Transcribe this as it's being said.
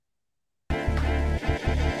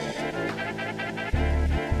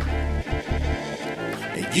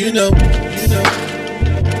You know, and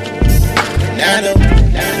I know,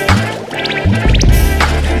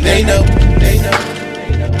 and they know,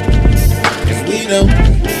 cause we know,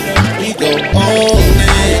 we go all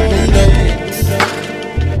in, you know,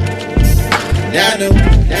 and I know,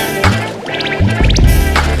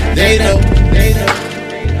 and they know,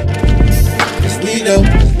 cause we know,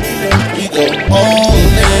 we go all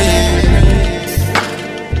in.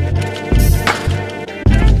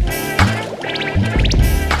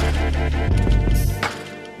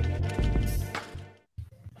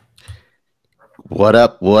 What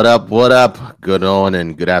up? What up? What up? Good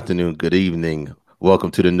morning, good afternoon, good evening.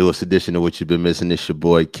 Welcome to the newest edition of What You've Been Missing. It's your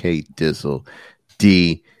boy K Dizzle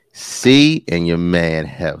DC and your man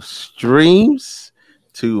Hef Streams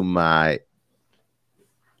to my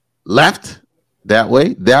left. That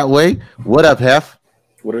way. What up, Hef?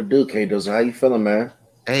 What it do, K Dizzle? How you feeling, man?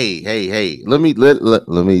 Hey. Let me let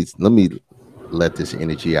this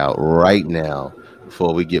energy out right now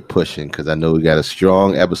before we get pushing, because I know we got a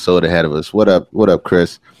strong episode ahead of us. What up,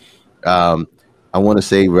 Chris? I want to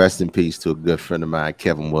say rest in peace to a good friend of mine,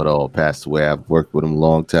 Kevin Woodall, passed away. I've worked with him a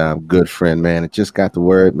long time. Good friend, man. I just got the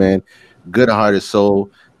word, man. Good-hearted soul,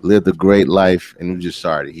 lived a great life, and I'm just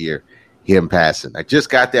sorry to hear him passing. I just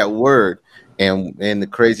got that word, and the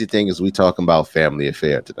crazy thing is we talking about family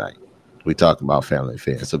affair tonight. We talking about family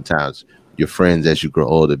affair. Sometimes your friends, as you grow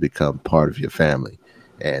older, become part of your family.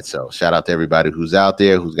 And so shout out to everybody who's out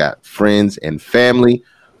there, who's got friends and family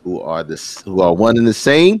who are one and the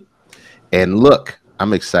same. And look,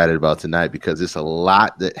 I'm excited about tonight because it's a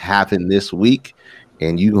lot that happened this week,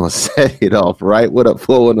 and you're going to set it off right. What up,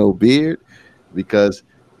 410 Beard? Because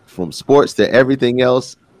from sports to everything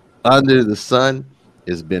else under the sun,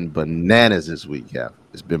 it's been bananas this week. Yeah,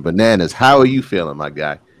 it's been bananas. How are you feeling, my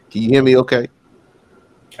guy? Can you hear me okay?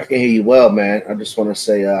 I can hear you well, man. I just want to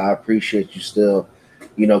say I appreciate you still,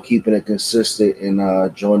 keeping it consistent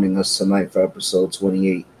and joining us tonight for episode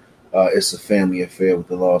 28. It's a family affair with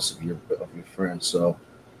the loss of your friend. So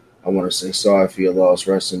I want to say sorry for your loss.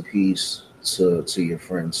 Rest in peace to your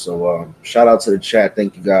friends. So shout out to the chat.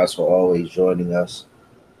 Thank you guys for always joining us.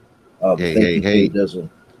 Hey, Dizzle.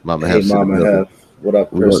 Mama Hef. What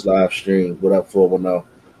up, Chris? Live stream. What up,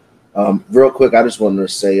 410? Real quick, I just wanted to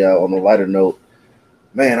say on a lighter note,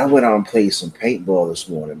 man, I went out and played some paintball this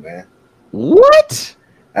morning, man. What?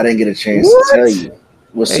 I didn't get a chance to tell you.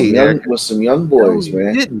 With some young boys, no,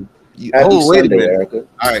 man. Didn't. Happy wait Sunday, a minute. Erica.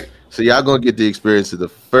 All right. So y'all gonna get the experience of the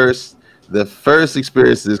first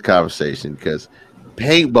experience of this conversation, because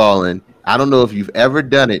paintballing, I don't know if you've ever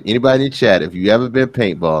done it. Anybody in the chat, if you ever been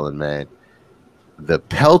paintballing, man, the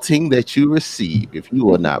pelting that you receive if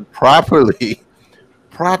you are not properly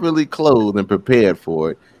clothed and prepared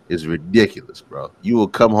for it is ridiculous, bro. You will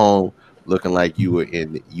come home looking like you were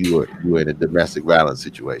in a domestic violence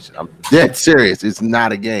situation. I'm dead serious. It's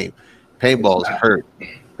not a game. Paintballs hurt.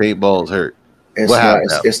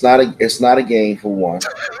 It's not a game for one.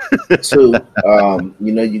 Two,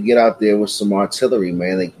 you get out there with some artillery,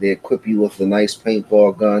 man. They equip you with a nice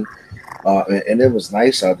paintball gun. And it was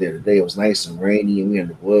nice out there today. It was nice and rainy, and we in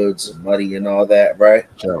the woods and muddy and all that, right?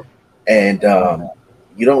 Sure. And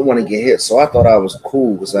you don't want to get hit. So I thought I was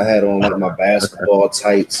cool because I had on like my basketball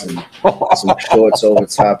tights and some shorts over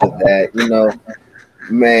top of that.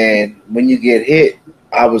 Man, when you get hit,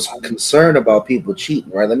 I was concerned about people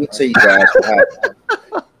cheating, right? Let me tell you guys what happened.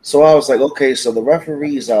 So I was like, okay, so the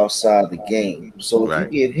referee's outside the game. So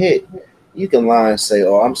if you get hit, you can lie and say,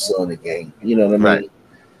 oh, I'm still in the game. You know what I mean?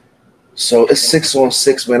 So it's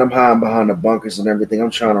 6-on-6, man. I'm hiding behind the bunkers and everything.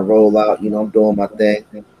 I'm trying to roll out. I'm doing my thing.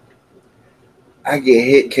 I get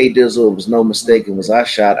hit. K Dizzle, it was no mistake. It was I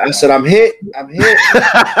shot. I said, I'm hit. The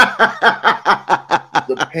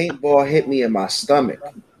paintball hit me in my stomach,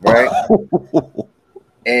 right?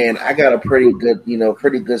 And I got a pretty good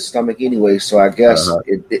stomach anyway. So I guess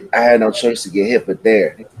I had no choice to get hit but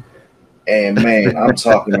there. And man, I'm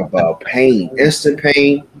talking about pain, instant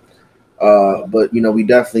pain. But we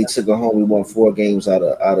definitely took it home. We won 4 games out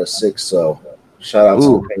of 6. So shout out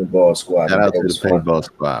to the paintball squad. Shout out to the paintball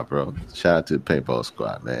squad, bro. Shout out to the paintball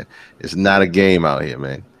squad, man. It's not a game out here,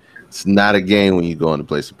 man. It's not a game when you go in to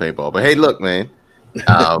play some paintball. But hey, look, man.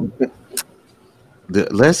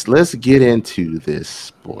 Let's get into this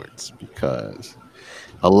sports, because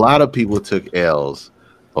a lot of people took L's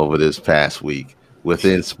over this past week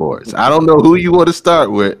within sports. I don't know who you want to start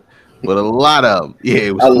with, but a lot of them. Yeah,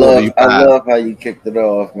 it was I love how you kicked it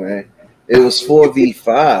off, man. It was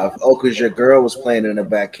 4v5. Oh, because your girl was playing in the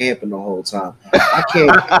back camping the whole time. I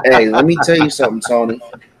can't. Hey, let me tell you something, Tony.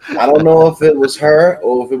 I don't know if it was her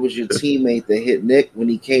or if it was your teammate that hit Nick when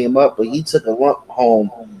he came up, but he took a lump home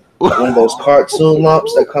one of those cartoon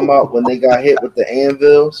lumps that come out when they got hit with the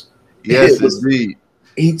anvils. Yes, It was. indeed.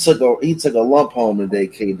 He took a lump home today,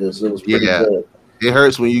 K. This it was pretty Yeah. good. It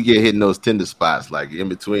hurts when you get hit in those tender spots, like in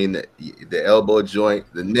between the elbow joint,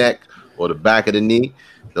 the neck, or the back of the knee.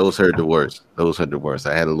 Those hurt the worst. Those hurt the worst.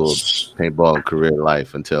 I had a little paintball career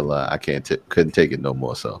life until I couldn't take it no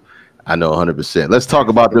more. So I know 100%. Let's talk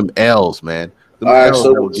about them L's, man. Them All right, L's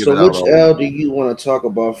that were so given out which all L week. do you want to talk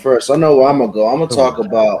about first? I know where I'm gonna go. I'm gonna talk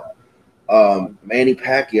about Manny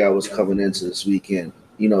Pacquiao was coming into this weekend.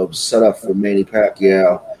 You know, set up for Manny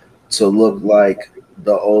Pacquiao to look like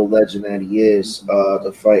the old legend that he is,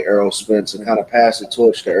 to fight Errol Spence and kind of pass the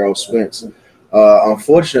torch to Errol Spence.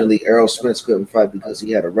 Unfortunately, Errol Spence couldn't fight because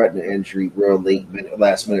he had a retina injury real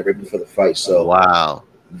last minute, right before the fight. So Wow.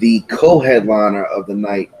 the co-headliner of the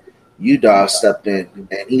night, Udah, stepped in,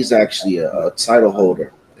 and he's actually a title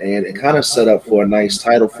holder. And it kind of set up for a nice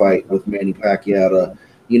title fight with Manny Pacquiao to,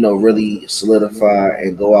 really solidify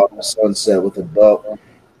and go out in the sunset with a belt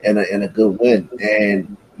and a good win.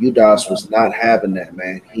 And Udas was not having that,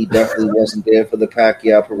 man. He definitely wasn't there for the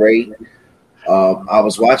Pacquiao parade. I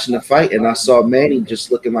was watching the fight, and I saw Manny just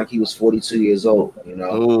looking like he was 42 years old,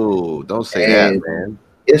 Oh, don't say And that, man.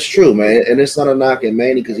 It's true, man, and it's not a knock at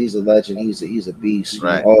Manny because he's a legend. He's a beast.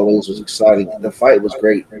 Right. Always was exciting. The fight was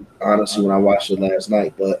great, honestly, when I watched it last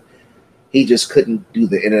night. But he just couldn't do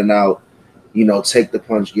the in and out, take the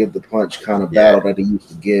punch, give the punch kind of battle that he used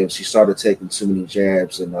to give. He started taking too many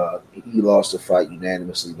jabs, and he lost the fight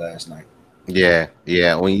unanimously last night. Yeah.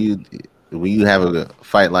 When you have a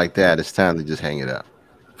fight like that, it's time to just hang it up.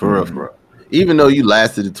 For real, for real. Even though you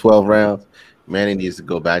lasted the 12 rounds, Manny needs to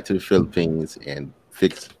go back to the Philippines and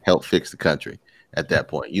help fix the country. At that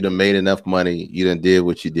point, you done made enough money. You done did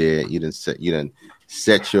what you did. You done set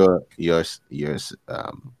your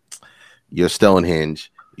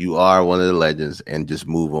Stonehenge. You are one of the legends, and just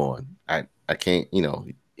move on. I can't.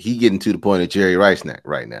 He getting to the point of Jerry Rice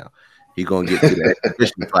right now. He gonna get to the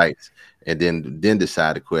exhibition fights, and then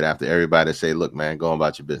decide to quit after everybody say, "Look, man, go on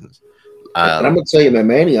about your business." And I'm gonna tell you, man,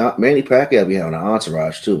 Manny Pacquiao be having an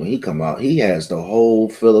entourage too. When he come out, he has the whole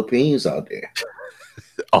Philippines out there.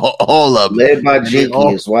 All of them, led by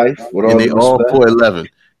Jinky, his wife. With all they all 4'11".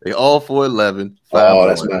 They all 4'11". Oh,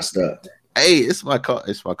 that's messed up. Hey, it's my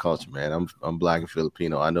culture, man. I'm black and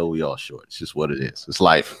Filipino. I know we all short. It's just what it is. It's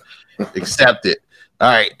life. Accept it. All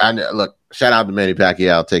right. Look. Shout out to Manny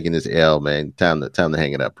Pacquiao taking this L, man. Time to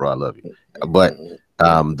hang it up, bro. I love you. But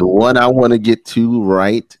the one I want to get to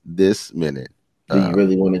right this minute. Do you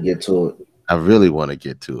really want to get to it? I really want to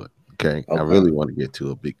get to it. Okay. I really want to get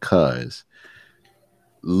to it because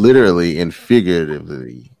literally and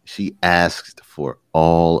figuratively, she asked for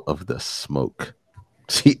all of the smoke.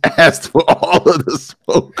 She asked for all of the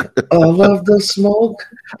smoke. All of the smoke.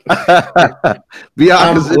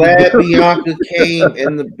 I'm glad Bianca came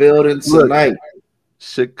in the building tonight.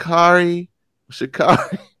 Sha'Carri.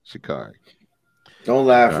 Don't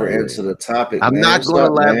laugh her into the topic. I'm not going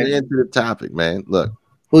to laugh her into the topic, man. Look.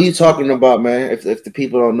 Who are you talking about, man? If the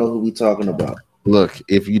people don't know who we talking about. Look,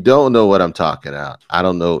 if you don't know what I'm talking about, I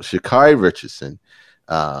don't know. Sha'Carri Richardson,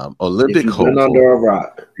 Olympic hopeful. Been under a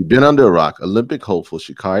rock. You've been under a rock. Olympic hopeful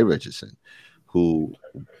Sha'Carri Richardson, who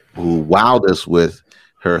wowed us with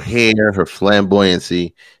her hair, her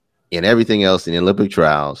flamboyancy, and everything else in the Olympic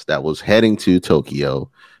trials that was heading to Tokyo,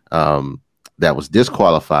 that was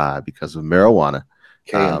disqualified because of marijuana.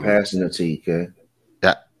 Okay, I'm passing it to you, okay?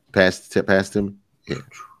 That passed him? Yeah,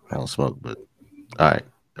 I don't smoke, but all right,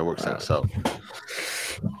 that works out.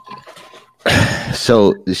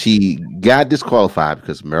 So she got disqualified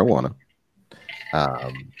because of marijuana.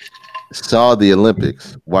 Saw the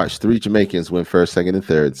Olympics, watched 3 Jamaicans win first, second, and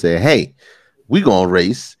third, say, hey, we're going to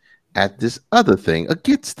race at this other thing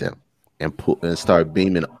against them, and start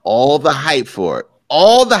beaming all the hype for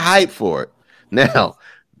it. Now,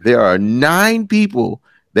 there are 9 people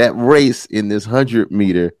that race in this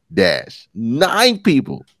 100-meter dash. 9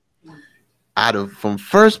 people from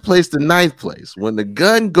first place to 9th place. When the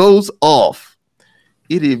gun goes off,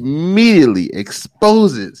 it immediately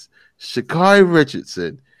exposes Sha'Carri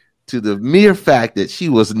Richardson to the mere fact that she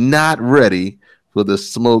was not ready for the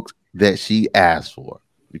smoke that she asked for.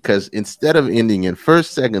 Because instead of ending in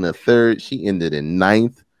first, second, or third, she ended in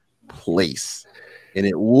 9th place. And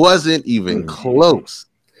it wasn't even close.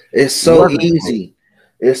 It's so easy.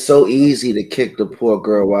 It's so easy to kick the poor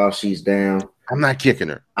girl while she's down. I'm not kicking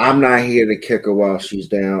her. I'm not here to kick her while she's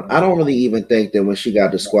down. I don't really even think that when she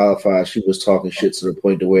got disqualified, she was talking shit to the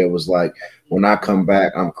point to where it was like, when I come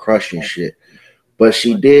back, I'm crushing shit. But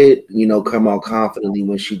she did, come out confidently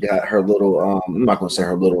when she got her little. I'm not gonna say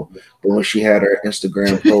her little, but when she had her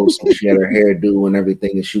Instagram post and she had her hairdo and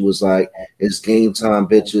everything, and she was like, "It's game time,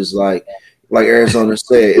 bitches!" Like Arizona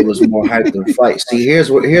said, it was more hype than fight. See,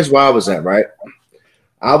 here's where I was at, right?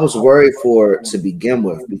 I was worried for it to begin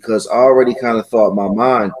with because I already kind of thought in my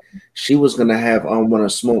mind she was gonna have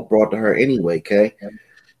unwanted smoke brought to her anyway, okay?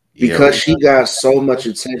 Because she got so much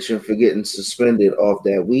attention for getting suspended off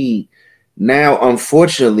that weed. Now,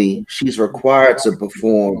 unfortunately, she's required to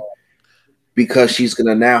perform because she's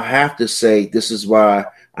gonna now have to say, "This is why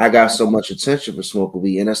I got so much attention for smoking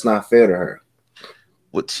weed," and that's not fair to her.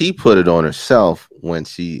 Well, she put it on herself when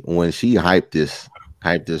she hyped this,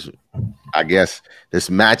 I guess, this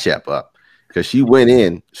matchup up, because she went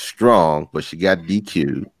in strong, but she got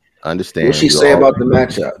DQ'd. Understand? What she say about the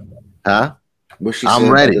matchup? Huh? What she I'm say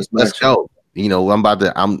ready. about this Let's matchup?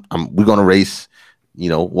 go. We're gonna race.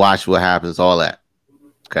 Watch what happens. All that.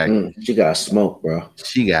 Okay. She got smoked, bro.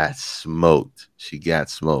 She got smoked.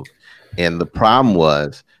 And the problem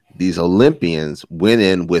was these Olympians went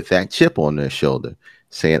in with that chip on their shoulder,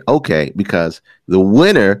 saying, "Okay," because the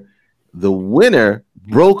winner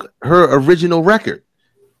broke her original record,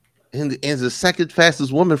 and the second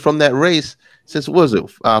fastest woman from that race since, what was it,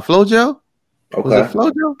 Flojo? Okay. Was it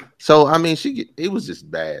Flojo? So I mean, it was just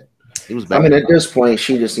bad. It was bad. I mean, at this point,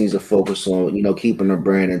 she just needs to focus on, keeping her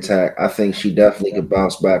brand intact. I think she definitely could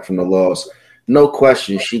bounce back from the loss. No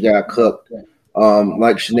question, she got cooked.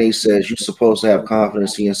 Like Sinead says, you're supposed to have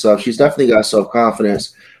confidence in yourself. She's definitely got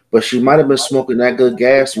self-confidence, but she might have been smoking that good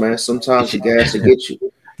gas, man. Sometimes the gas will get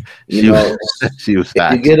you. She was if you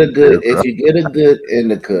get a good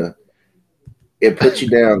indica, it puts you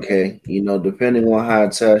down, okay? Depending on how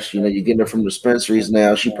it tests, you're getting it from dispensaries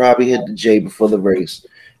now. She probably hit the J before the race.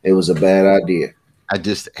 It was a bad idea. I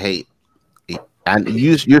just hate.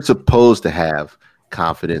 You're supposed to have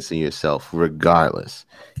confidence in yourself, regardless.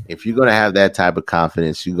 If you're gonna have that type of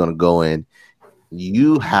confidence, you're gonna go in.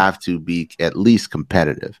 You have to be at least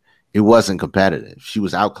competitive. It wasn't competitive. She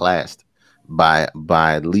was outclassed by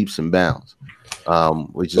leaps and bounds.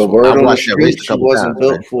 Which is the word on the street, she wasn't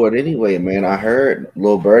built for it anyway, man. I heard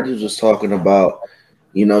Lil Birdie was talking about,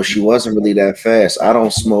 she wasn't really that fast. I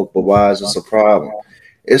don't smoke, but why is this a problem?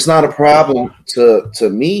 It's not a problem to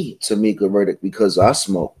me, Tamika Riddick, because I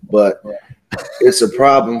smoke, but it's a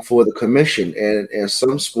problem for the commission. And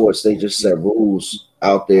some sports, they just set rules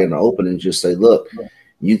out there in the open and just say, look,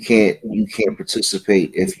 you can't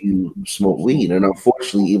participate if you smoke weed. And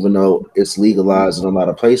unfortunately, even though it's legalized in a lot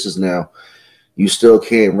of places now, you still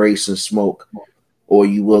can't race and smoke, or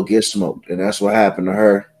you will get smoked. And that's what happened to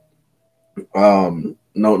her.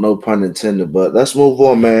 No pun intended, but let's move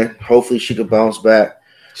on, man. Hopefully she could bounce back.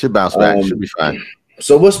 She'll bounce back. She'll be fine.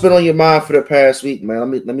 So what's been on your mind for the past week, man?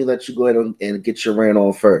 Let me let you go ahead and get your rant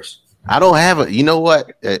on first. I don't have a. You know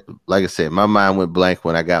what? Like I said, my mind went blank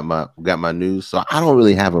when I got my news, so I don't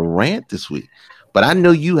really have a rant this week. But I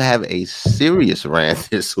know you have a serious rant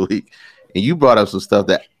this week, and you brought up some stuff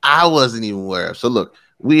that I wasn't even aware of. So look,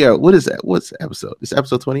 we are. What is that? What's the episode? It's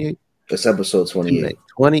episode 28. It's episode 28.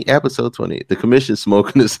 Episode 28. The commission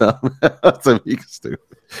smoking this up.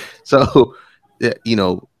 So,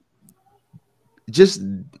 just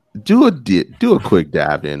do a quick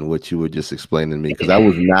dive in what you were just explaining to me, because I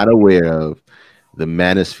was not aware of the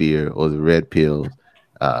manosphere or the red pill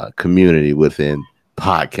community within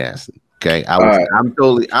podcasting. Okay, I'm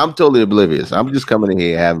totally oblivious. I'm just coming in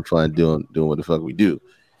here having fun doing what the fuck we do.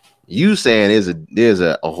 You saying there's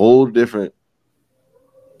a whole different,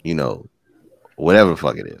 whatever the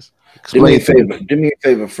fuck it is. Do me a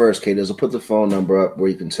favor first, Kate. I'll put the phone number up where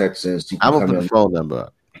you can text in. So I'm gonna put the phone number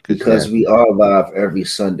up because we are live every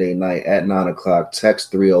Sunday night at 9:00.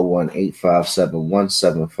 Text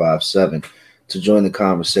 301-857-1757 to join the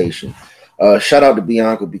conversation. Shout out to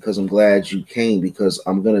Bianca, because I'm glad you came, because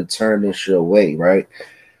I'm gonna turn this your way, right?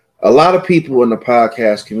 A lot of people in the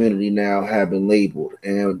podcast community now have been labeled,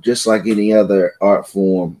 and just like any other art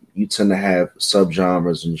form, you tend to have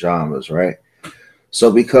subgenres and genres, right? So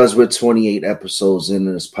because we're 28 episodes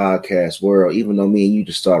into this podcast world, even though me and you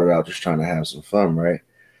just started out just trying to have some fun, right?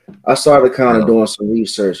 I started kind of doing some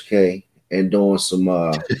research, Kay, and doing some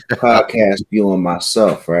podcast viewing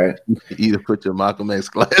myself, right? You either put your Malcolm X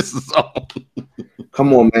glasses on.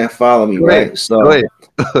 Come on, man, follow me, right? So, go ahead.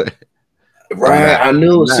 Right, I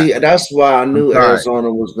knew. See, that's why I knew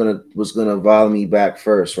Arizona was gonna volley me back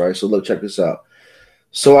first, right? So look, check this out.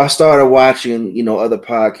 So I started watching, other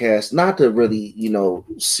podcasts, not to really,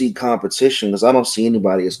 see competition, because I don't see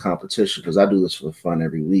anybody as competition, because I do this for fun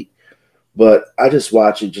every week. But I just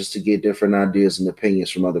watch it just to get different ideas and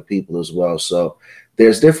opinions from other people as well. So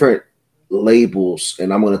there's different labels,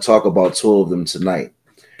 and I'm going to talk about two of them tonight.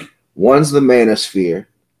 One's the manosphere,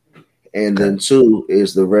 and then two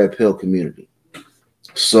is the red pill community.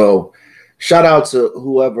 So shout out to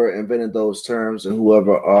whoever invented those terms and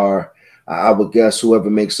whoever are, I would guess, whoever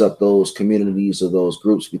makes up those communities or those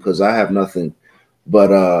groups, because I have nothing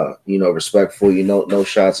but respect for you. No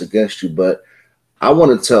shots against you, but I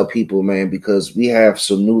want to tell people, man, because we have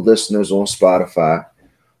some new listeners on Spotify.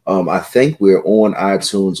 I think we're on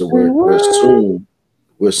iTunes, or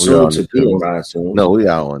we're soon to be on iTunes. No, we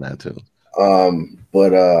are on iTunes.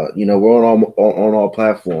 But we're on all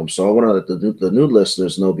platforms. So I want to let the new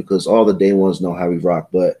listeners know, because all the day ones know how we rock.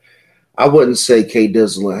 But I wouldn't say K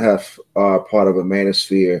Dizzle and Hef are part of a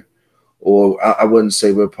manosphere, or I wouldn't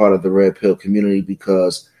say we're part of the red pill community,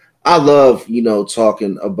 because I love,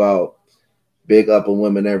 talking about big up on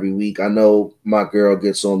women every week. I know my girl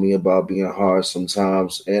gets on me about being hard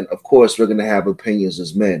sometimes. And of course, we're going to have opinions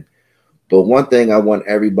as men. But one thing I want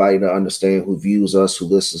everybody to understand who views us, who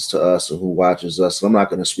listens to us, and who watches us, and I'm not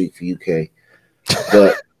going to speak for UK,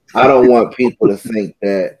 but I don't want people to think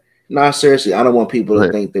that, seriously, I don't want people to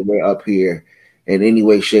think that we're up here in any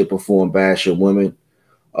way, shape, or form bashing women,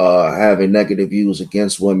 having negative views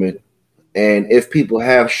against women. And if people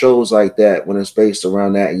have shows like that, when it's based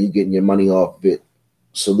around that and you getting your money off of it,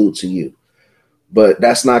 salute to you. But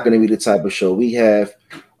that's not going to be the type of show we have.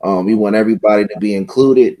 We want everybody to be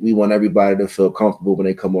included. We want everybody to feel comfortable when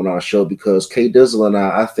they come on our show, because K Dizzle and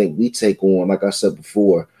I think we take on, like I said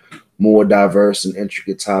before, more diverse and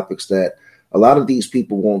intricate topics that a lot of these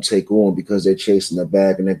people won't take on because they're chasing the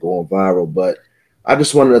bag and they're going viral. But I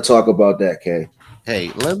just wanted to talk about that, K.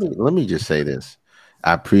 Hey, let me just say this.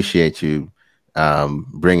 I appreciate you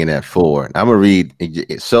bringing that forward. I'm going to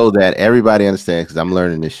read so that everybody understands, because I'm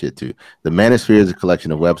learning this shit too. The Manosphere is a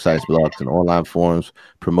collection of websites, blogs, and online forums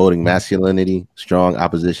promoting masculinity, strong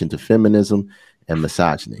opposition to feminism, and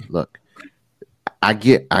misogyny. Look, I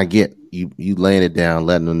get you laying it down,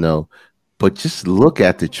 letting them know, but just look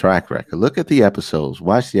at the track record. Look at the episodes.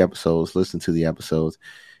 Watch the episodes. Listen to the episodes.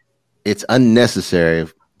 It's unnecessary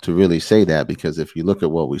to really say that, because if you look at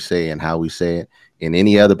what we say and how we say it in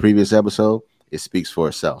any other previous episode, it speaks for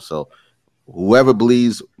itself. So whoever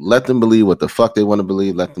believes, let them believe what the fuck they want to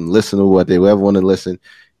believe. Let them listen to what they ever want to listen.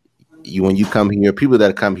 When you come here, people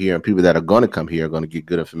that come here and people that are going to come here are going to get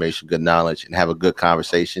good information, good knowledge, and have a good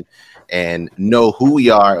conversation and know who we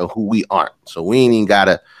are and who we aren't. So we ain't even got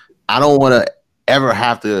to, I don't want to ever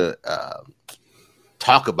have to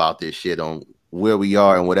talk about this shit on where we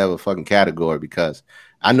are in whatever fucking category, because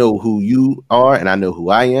I know who you are, and I know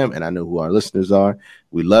who I am, and I know who our listeners are.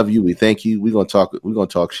 We love you. We thank you. We're gonna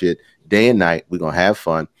talk shit day and night. We're gonna have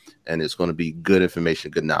fun, and it's gonna be good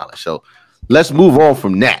information, good knowledge. So let's move on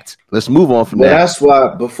from that. That's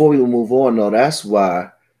why, before we move on, though, that's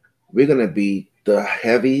why we're gonna be the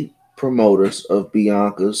heavy promoters of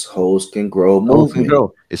Bianca's Hoes Can Grow movement.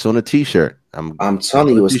 It's on a t-shirt. I'm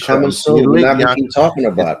telling you, it's coming soon. We're not gonna keep talking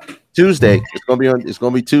about it. Tuesday. It's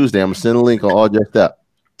gonna be Tuesday. I'm gonna send a link on All Dressed Up.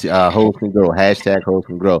 Hoes Can Grow, hashtag Hoes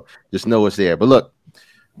Can Grow. Just know it's there. But look,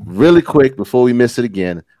 really quick before we miss it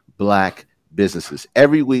again, Black businesses.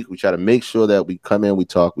 Every week we try to make sure that we come in, we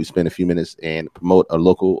talk, we spend a few minutes and promote a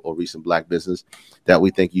local or recent Black business that we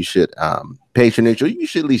think you should patronage, or you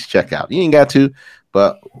should at least check out. You ain't got to,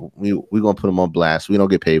 but we're gonna put them on blast. We don't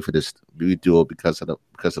get paid for this. We do it because of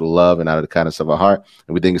the love and out of the kindness of our heart,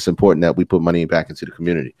 and we think it's important that we put money back into the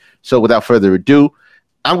community. So without further ado,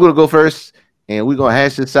 I'm gonna go first. And we're going to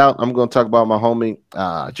hash this out. I'm going to talk about my homie,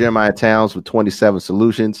 Jeremiah Towns with 27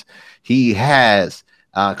 Solutions. He has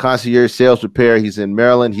concierge sales repair. He's in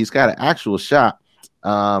Maryland. He's got an actual shop.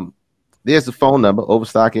 There's the phone number.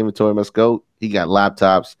 Overstock inventory must go. He got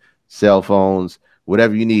laptops, cell phones,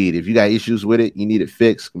 whatever you need. If you got issues with it, you need it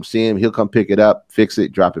fixed, come see him. He'll come pick it up, fix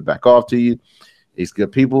it, drop it back off to you. He's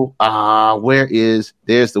good people. There's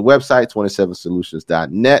the website,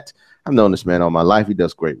 27solutions.net. I've known this man all my life. He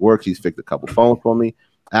does great work. He's fixed a couple phones for me.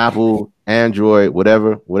 Apple, Android,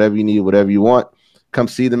 whatever you need, whatever you want. Come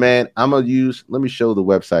see the man. Let me show the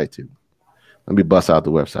website too. Let me bust out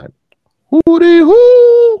the website.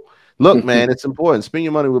 Hoo-dee-hoo. Look, man, it's important. Spend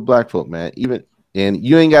your money with Black folk, man. And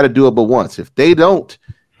you ain't got to do it but once. If they don't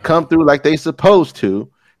come through like they supposed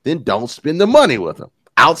to, then don't spend the money with them.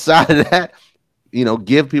 Outside of that,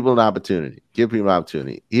 give people an opportunity. Here's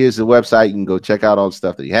the website. You can go check out all the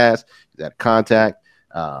stuff that he has. He's got contact,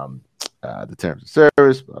 the terms of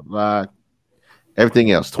service, blah, blah,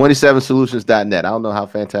 everything else. 27solutions.net. I don't know how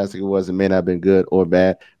fantastic it was. It may not have been good or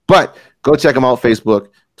bad, but go check them out. Facebook,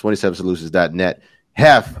 27solutions.net.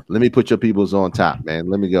 Hef, let me put your peoples on top, man.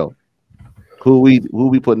 Let me go. Who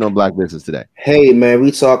we putting on Black Business today? Hey man,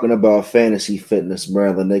 we talking about Fantasy Fitness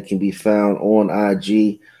Maryland. They can be found on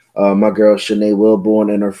IG. My girl Shanae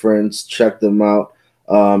Wilborn and her friends, check them out.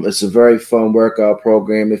 It's a very fun workout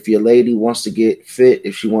program. If your lady wants to get fit,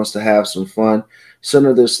 if she wants to have some fun, send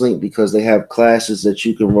her this link because they have classes that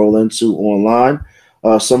you can roll into online.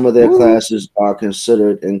 Some of their classes are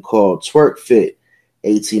considered and called Twerk Fit,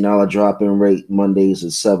 $18 drop-in rate Mondays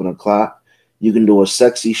at 7 o'clock. You can do a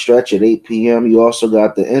sexy stretch at 8 p.m. You also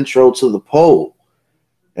got the intro to the pole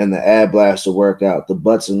and the ab blaster workout, the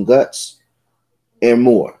butts and guts, and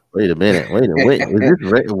more. Wait a minute. Wait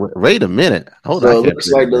a minute. Hold So on. it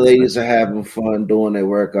looks like the ladies are having fun doing their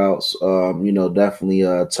workouts.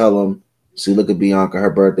 Definitely tell them. See, look at Bianca.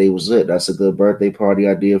 Her birthday was it. That's a good birthday party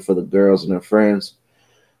idea for the girls and their friends.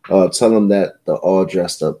 Tell them that the All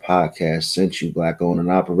Dressed Up podcast sent you, Black owned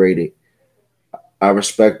and operated. I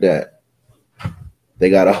respect that. They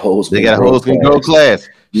got a host. They got a host and go class.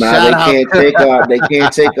 Nah, they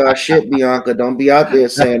can't take our shit, Bianca. Don't be out there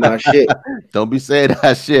saying our shit. Don't be saying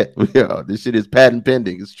our shit. This shit is patent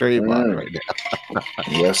pending. It's trademark right now.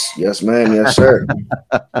 Yes, ma'am. Yes, sir.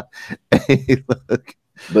 Hey, look.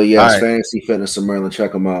 But yes, right. Fantasy Fitness in Maryland.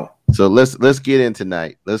 Check them out. So let's get in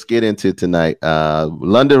tonight.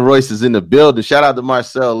 London Royce is in the building. Shout out to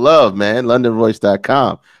Marcel Love, man.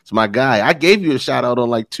 LondonRoyce.com. It's my guy. I gave you a shout out on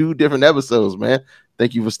like 2 different episodes, man.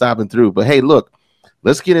 Thank you for stopping through. But hey, look,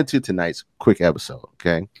 let's get into tonight's quick episode.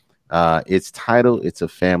 Okay. It's titled It's a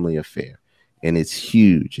Family Affair. And it's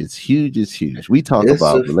huge. It's huge. We talk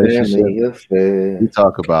about relationships. We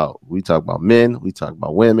talk about men. We talk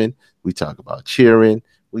about women. We talk about cheering.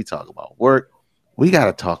 We talk about work. We got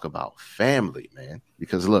to talk about family, man.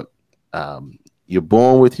 Because look, you're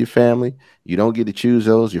born with your family. You don't get to choose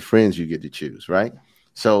those. Your friends, you get to choose, right?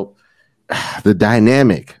 So the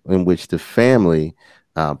dynamic in which the family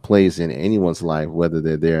plays in anyone's life, whether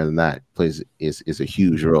they're there or not, is a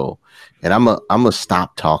huge role. And I'm gonna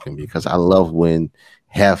stop talking because I love when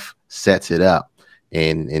Hef sets it up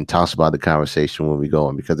and talks about the conversation when we go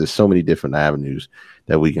on, because there's so many different avenues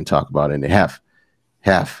that we can talk about. And Hef,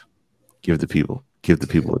 give the people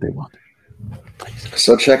what they want.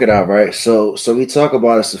 So check it out, right? So we talk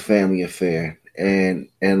about it's a family affair, and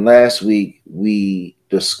last week we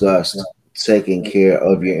discussed taking care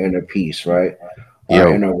of your inner peace, right?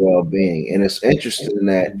 Our inner well-being. And it's interesting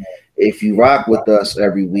that if you rock with us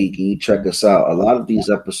every week and you check us out, a lot of these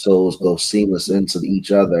episodes go seamless into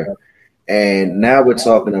each other. And now we're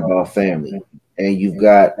talking about family. And you've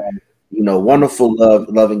got, wonderful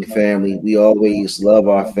loving family. We always love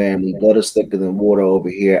our family. Blood is thicker than water over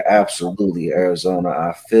here. Absolutely, Arizona.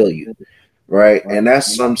 I feel you. Right? And that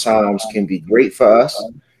sometimes can be great for us.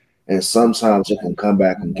 And sometimes it can come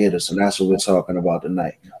back and get us. And that's what we're talking about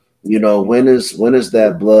tonight. When is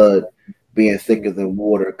that blood being thicker than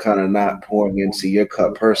water kind of not pouring into your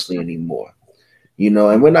cup personally anymore?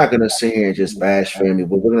 And we're not going to sit here and just bash family,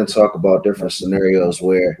 but we're going to talk about different scenarios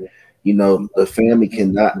where, the family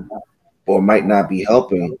cannot or might not be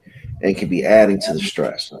helping and can be adding to the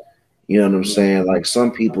stress. You know what I'm saying? Like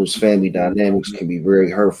some people's family dynamics can be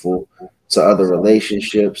very hurtful to other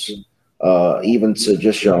relationships, even to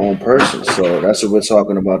just your own person. So that's what we're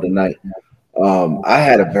talking about tonight. I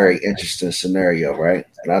had a very interesting scenario, right?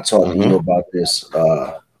 And I talked to you about this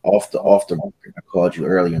off the I called you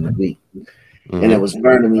earlier in the week. And it was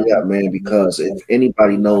burning me up, man, because if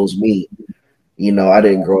anybody knows me, I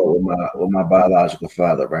didn't grow up with my biological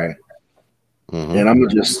father, right? And I'm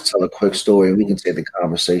gonna just tell a quick story and we can take the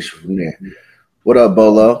conversation from there. What up,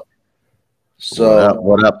 Bolo? So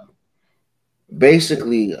what up?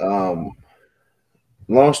 Basically, long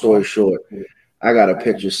story short, I got a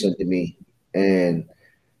picture sent to me. And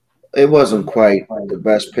it wasn't quite the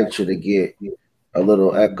best picture to get. A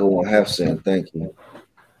little echo on Hef saying thank you.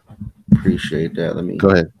 Appreciate that. Let me go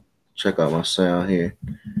ahead. Check out my sound here.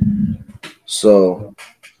 So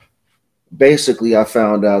basically I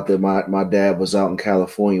found out that my dad was out in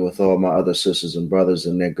California with all my other sisters and brothers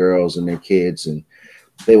and their girls and their kids, and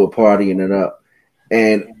they were partying it up.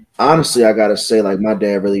 And honestly, I gotta say, like, my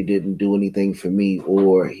dad really didn't do anything for me,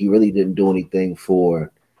 or he really didn't do anything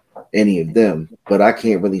for any of them, but I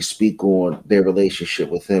can't really speak on their relationship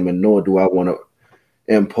with him, and nor do I want to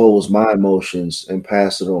impose my emotions and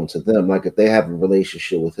pass it on to them. Like, if they have a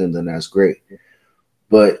relationship with him, then that's great.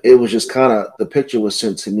 But it was just kind of, the picture was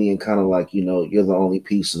sent to me and kind of like, you're the only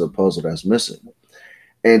piece of the puzzle that's missing.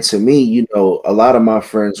 And to me, a lot of my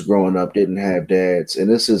friends growing up didn't have dads, and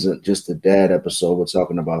this isn't just a dad episode. We're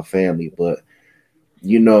talking about family, but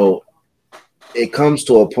it comes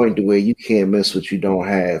to a point to where you can't miss what you don't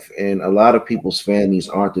have. And a lot of people's families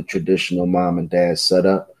aren't the traditional mom and dad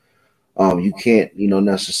setup. You can't,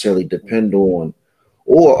 necessarily depend on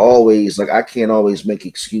or always like I can't always make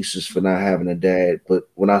excuses for not having a dad. But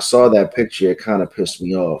when I saw that picture, it kind of pissed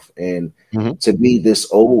me off. And Mhm. to be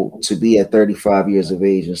this old, to be at 35 years of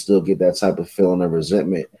age and still get that type of feeling of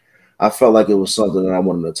resentment, I felt like it was something that I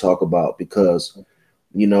wanted to talk about because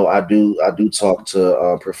I do talk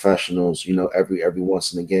to professionals, every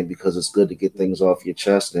once and again because it's good to get things off your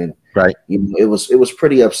chest. And Right. it was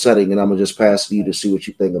pretty upsetting, and I'm gonna just pass to you to see what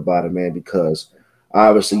you think about it, man. Because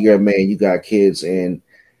obviously you're a man, you got kids, and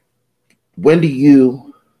when do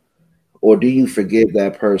you or do you forgive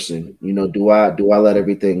that person? Do I let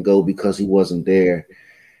everything go because he wasn't there,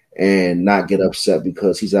 and not get upset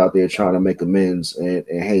because he's out there trying to make amends, and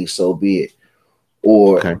hey, so be it.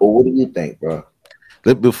 Or Okay. or what do you think, bro?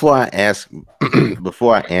 Before I ask,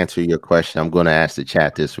 before I answer your question, I'm going to ask the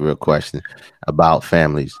chat this real question about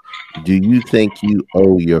families. Do you think you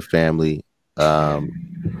owe your family um,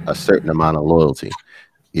 a certain amount of loyalty?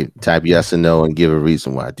 You type yes or no and give a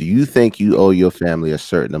reason why. Do you think you owe your family a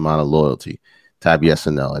certain amount of loyalty? Type yes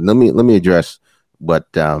or no. And let me address what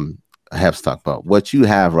I have to talk about. What you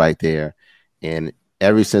have right there in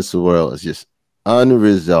every sense of the world is just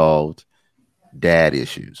unresolved dad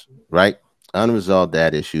issues, right? Unresolved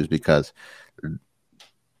dad issues because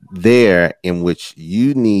there in which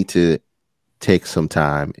you need to take some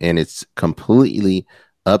time and it's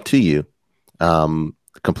up to you,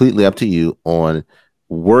 completely up to you on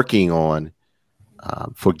working on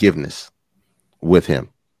forgiveness with him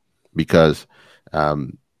because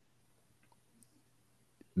um,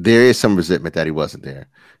 there is some resentment that he wasn't there.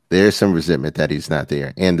 There is some resentment that he's not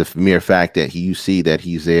there, and the mere fact that you see that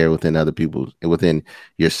he's there within other people's, within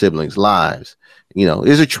your siblings' lives,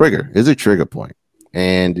 is a trigger. Is a trigger point,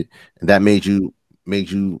 and that made you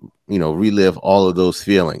relive all those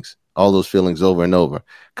feelings over and over.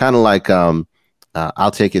 Kind of like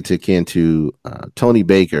I'll take it to kin to Tony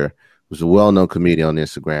Baker, who's a well-known comedian on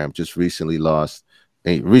Instagram, just recently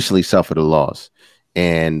suffered a loss.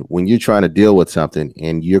 And when you're trying to deal with something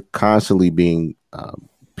and you're constantly being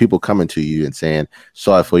people coming to you and saying,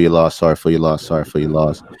 sorry for your loss, sorry for your loss, sorry for your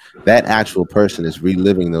loss, that actual person is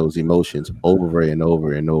reliving those emotions over and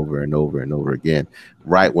over and over and over and over again,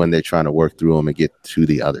 right when they're trying to work through them and get to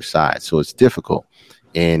the other side. So it's difficult.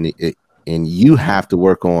 And you have to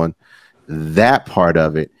work on that part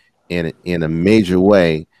of it in a major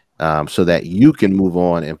way so that you can move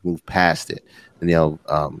on and move past it. And,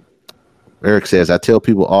 Eric says, I tell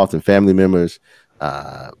people often family members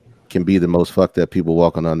can be the most fucked up people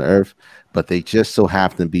walking on the earth, but they just so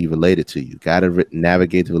happen to be related to you. Got to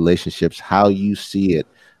navigate the relationships how you see it,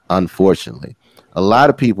 unfortunately. A lot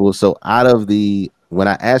of people, so when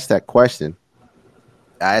I asked that question,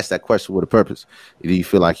 with a purpose. Do you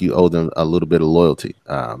feel like you owe them a little bit of loyalty?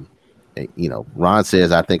 Ron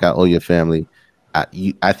says, I think I owe your family.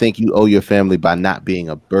 I think you owe your family by not being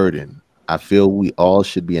a burden. I feel we all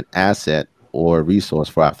should be an asset or a resource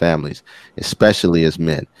for our families, especially as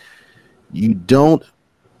men. You don't.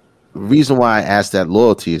 Reason why I ask that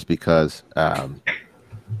loyalty is because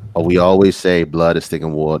we always say blood is thicker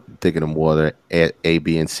than water, A,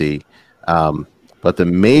 B, and C. But the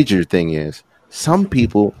major thing is some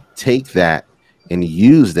people take that and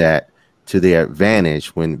use that to their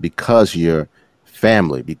advantage because you're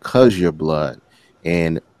family, because you're blood.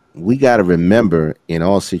 And we got to remember in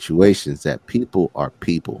all situations that people are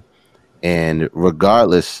people. And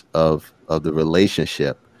regardless of the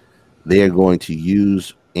relationship, they are going to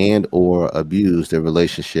use and or abuse their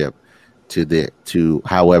relationship to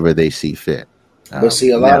however they see fit. But see,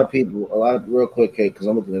 Now, real quick, Kate, because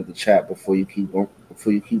I'm looking at the chat before you keep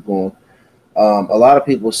on. A lot of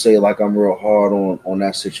people say like I'm real hard on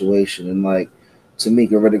that situation, and like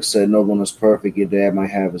Tamika Riddick said, no one is perfect. Your dad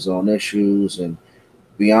might have his own issues, and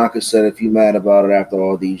Bianca said if you're mad about it after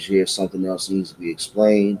all these years, something else needs to be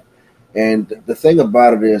explained. And the thing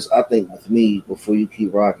about it is, I think with me, before you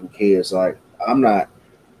keep rocking, kids, like I'm not.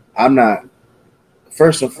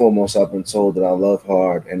 First and foremost, I've been told that I love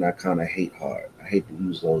hard and I kind of hate hard. I hate to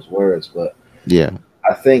use those words, but yeah,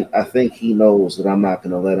 I think he knows that I'm not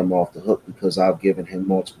going to let him off the hook because I've given him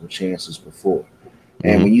multiple chances before.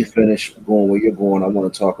 And hmm when you finish going where you're going, I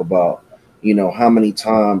want to talk about, how many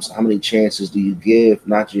times, how many chances do you give,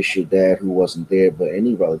 not just your dad who wasn't there, but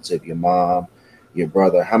any relative, your mom, your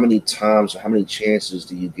brother, how many times or how many chances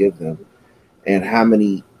do you give them? And how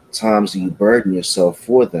many times do you burden yourself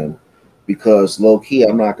for them? Because low key,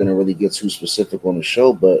 I'm not going to really get too specific on the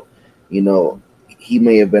show, but you know, he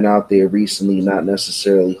may have been out there recently, not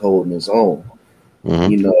necessarily holding his own.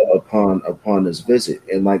 hmm Upon his visit,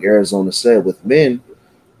 and like Arizona said, with men,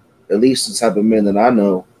 at least the type of men that I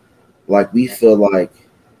know, like we feel like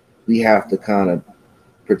we have to kind of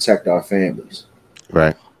protect our families.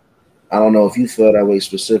 Right. I don't know if you feel that way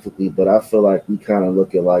specifically, but I feel like we kind of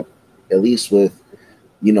look at like, at least with,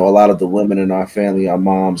 a lot of the women in our family, our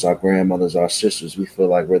moms, our grandmothers, our sisters, we feel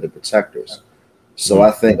like we're the protectors. So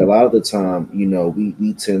I think a lot of the time,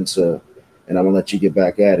 we tend to, and I'm gonna let you get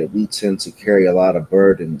back at it. We tend to carry a lot of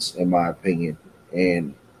burdens, in my opinion,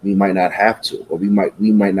 and we might not have to, or we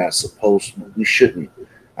might not supposed, we shouldn't.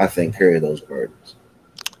 I think carry those burdens.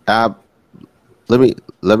 Uh,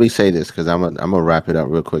 let me say this because I'm gonna wrap it up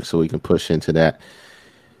real quick so we can push into that.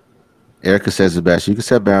 Erica says the best. You can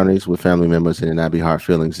set boundaries with family members and there not be hard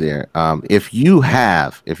feelings there. If you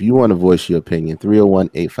want to voice your opinion,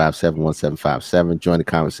 301-857-1757, join the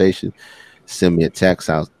conversation. Send me a text.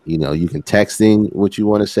 You can text in what you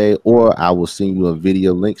want to say, or I will send you a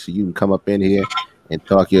video link so you can come up in here and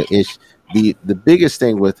talk your ish. The biggest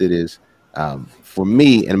thing with it is, for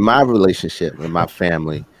me and my relationship with my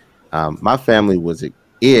family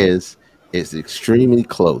is extremely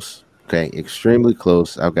close. Okay, extremely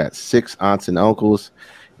close. I've got 6 aunts and uncles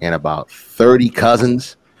and about 30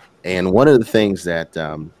 cousins. And one of the things that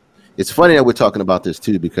it's funny that we're talking about this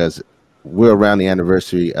too, because we're around the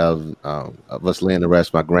anniversary of us laying to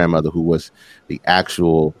rest my grandmother, who was the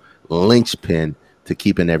actual linchpin to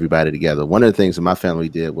keeping everybody together. One of the things that my family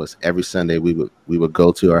did was every Sunday we would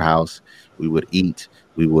go to her house, we would eat,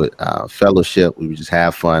 we would fellowship, we would just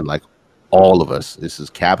have fun, like all of us. This is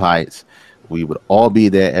Cap Heights. We would all be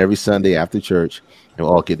there every Sunday after church and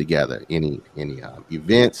we'll all get together. Any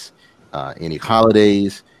events, any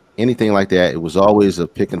holidays, anything like that. It was always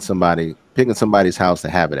picking somebody's house to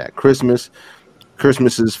have it at.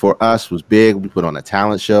 Christmases for us was big. We put on a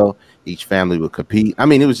talent show. Each family would compete. I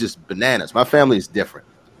mean, it was just bananas. My family is different.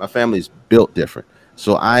 My family is built different.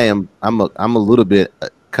 So I'm a little bit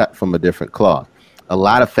cut from a different cloth. A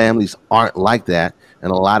lot of families aren't like that.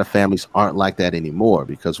 And a lot of families aren't like that anymore,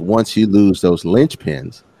 because once you lose those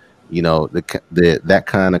linchpins, that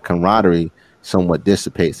kind of camaraderie somewhat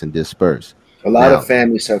dissipates and disperses. A lot of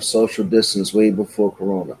families have social distance way before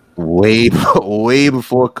Corona. Way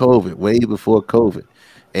before COVID.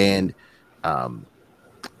 And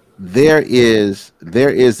there is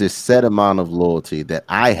this set amount of loyalty that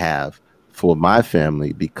I have for my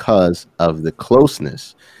family because of the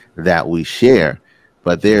closeness that we share.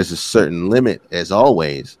 But there's a certain limit, as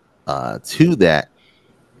always, to that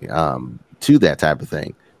type of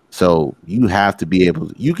thing. So you have to be able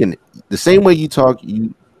to, the same way you talk,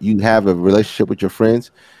 you have a relationship with your friends,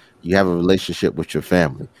 you have a relationship with your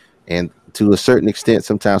family. And to a certain extent,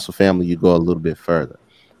 sometimes for family, you go a little bit further.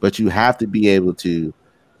 But you have to be able to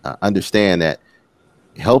understand that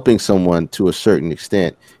helping someone to a certain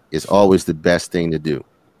extent is always the best thing to do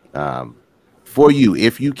for you,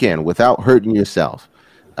 if you can, without hurting yourself.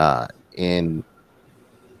 And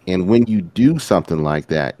when you do something like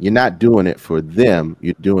that, you're not doing it for them,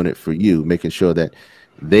 you're doing it for you, making sure that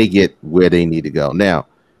they get where they need to go. Now,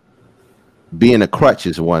 being a crutch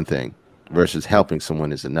is one thing versus helping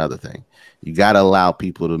someone is another thing. You got to allow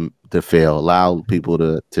people to fail, allow people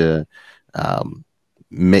to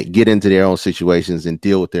get into their own situations and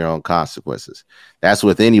deal with their own consequences. That's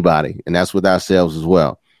with anybody, and that's with ourselves as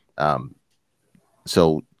well.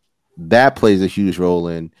 So that plays a huge role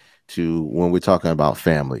into when we're talking about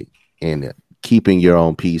family and keeping your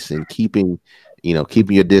own peace and keeping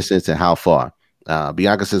your distance and how far.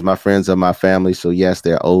 Bianca says, my friends are my family. So yes,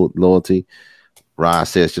 they're old loyalty. Ron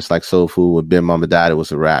says, just like Soul Food, when Ben Mama died, it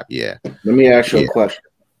was a wrap. Yeah. Let me ask you a question.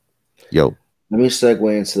 Yo. Let me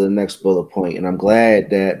segue into the next bullet point. And I'm glad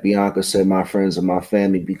that Bianca said my friends are my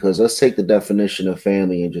family, because let's take the definition of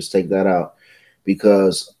family and just take that out.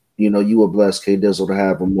 Because you were blessed, K Dizzle, to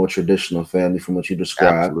have a more traditional family from what you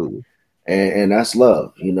described. Absolutely. And that's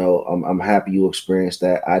love. I'm happy you experienced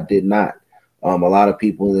that. I did not. A lot of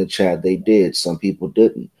people in the chat, they did. Some people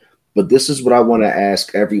didn't. But this is what I want to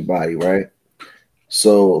ask everybody, right?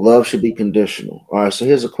 So love should be conditional. All right, so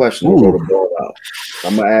here's a question. I wrote a ball out.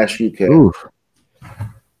 I'm going to ask you, K.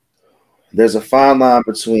 There's a fine line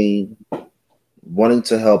between wanting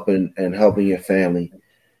to help and helping your family,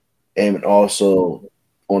 and also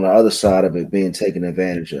on the other side of it being taken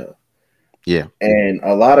advantage of. Yeah. And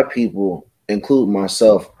a lot of people, including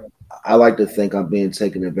myself, I like to think I'm being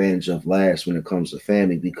taken advantage of last when it comes to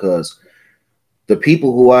family, because the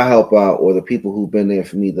people who I help out, or the people who've been there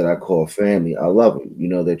for me that I call family, I love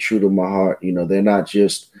them. They're true to my heart. They're not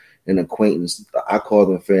just an acquaintance. I call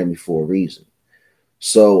them family for a reason.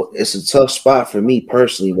 So it's a tough spot for me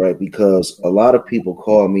personally, right? Because a lot of people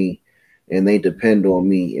call me and they depend on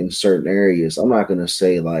me in certain areas. I'm not going to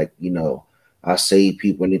say like, I save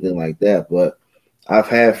people or anything like that, but I've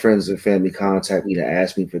had friends and family contact me to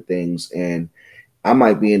ask me for things, and I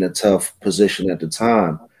might be in a tough position at the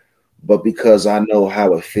time, but because I know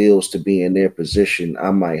how it feels to be in their position,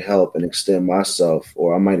 I might help and extend myself,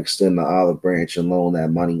 or I might extend the olive branch and loan that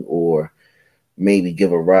money, or maybe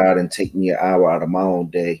give a ride and take me an hour out of my own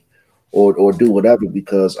day, or do whatever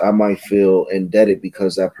because I might feel indebted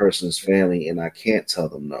because that person's family and I can't tell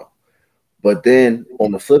them no. But then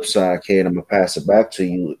on the flip side, Kate, I'm gonna pass it back to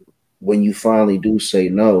you. When you finally do say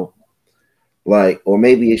no, like, or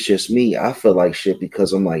maybe it's just me, I feel like shit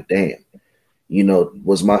because I'm like, damn,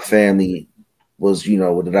 was my family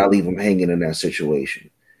did I leave them hanging in that situation?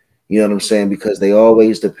 You know what I'm saying? Because they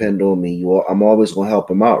always depend on me. I'm always gonna help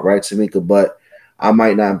them out, right, Tamika? But I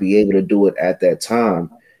might not be able to do it at that time.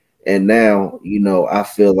 And now, I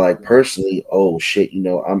feel like personally, oh shit,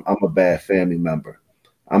 I'm a bad family member.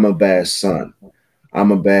 I'm a bad son.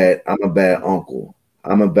 I'm a bad uncle.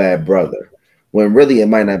 I'm a bad brother. When really it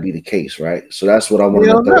might not be the case, right? So that's what I You wanted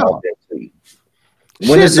to don't throw out know. there to you.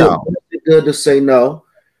 Shit, no. When is it good to say no?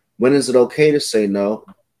 When is it okay to say no?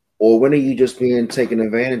 Or when are you just being taken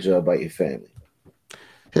advantage of by your family?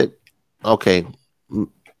 Hey, okay,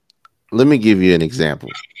 let me give you an example.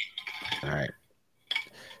 All right.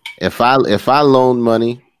 If I loan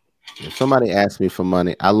money, if somebody asks me for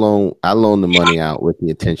money, I loan the money out with the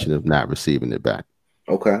intention of not receiving it back.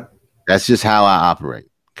 Okay. That's just how I operate.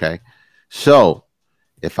 Okay. So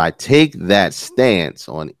if I take that stance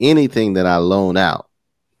on anything that I loan out,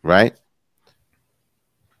 right?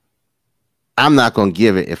 I'm not gonna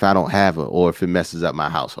give it if I don't have it or if it messes up my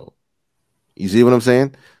household. You see what I'm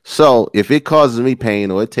saying? So if it causes me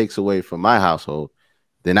pain or it takes away from my household,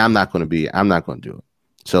 then I'm not gonna do it.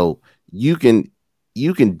 So you can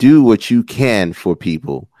you can do what you can for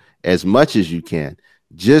people as much as you can.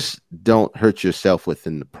 Just don't hurt yourself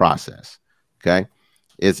within the process. Okay.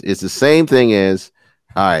 It's the same thing as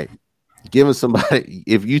all right, giving somebody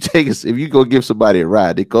if you go give somebody a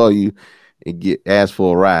ride, they call you and get ask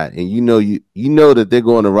for a ride, and you know that they're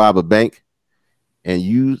going to rob a bank, and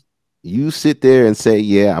you sit there and say,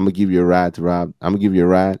 "Yeah, I'm gonna give you a ride to rob. I'm gonna give you a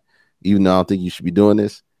ride," even though I don't think you should be doing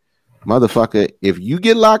this, motherfucker. If you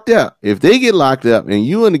get locked up, if they get locked up, and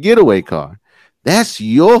you in the getaway car, that's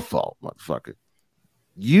your fault, motherfucker.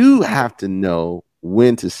 You have to know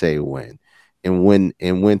when to say when, and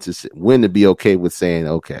when to be okay with saying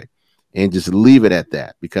okay, and just leave it at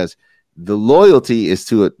that because the loyalty is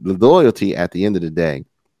to it. The loyalty at the end of the day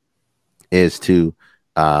is to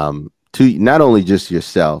not only just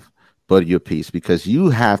yourself but your peace because you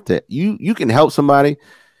have to you can help somebody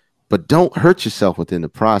but don't hurt yourself within the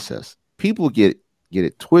process. People get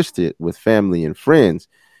it twisted with family and friends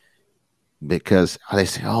because they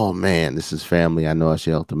say, "Oh man, this is family. I know I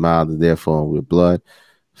should help them out. They're there for them with blood."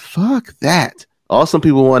 Fuck that. All some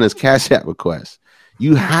people want is cash app requests.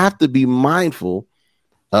 You have to be mindful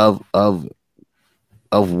of of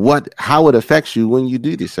of what how it affects you when you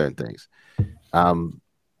do these certain things. Um,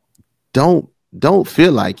 don't don't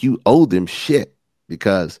feel like you owe them shit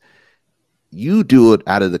because you do it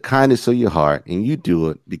out of the kindness of your heart, and um, you do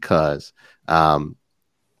it because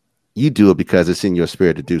it's in your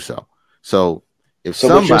spirit to do so. So if So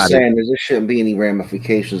what you're somebody, saying is there shouldn't be any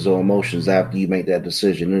ramifications or emotions after you make that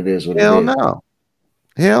decision. It is what it hell is. no,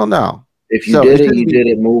 hell no. If you So did it it, shouldn't you be. did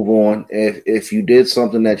it. Move on. If you did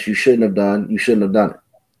something that you shouldn't have done, you shouldn't have done it.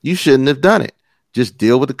 You shouldn't have done it. Just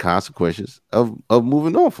deal with the consequences of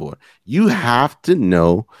moving on for it. You have to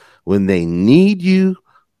know when they need you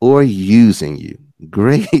or using you.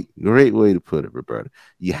 Great, great way to put it, Roberta.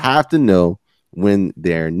 You have to know when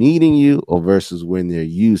they're needing you or versus when they're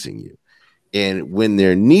using you. And when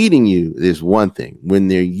they're needing you, there's one thing. When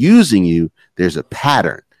they're using you, there's a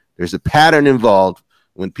pattern. There's a pattern involved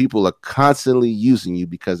when people are constantly using you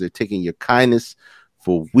because they're taking your kindness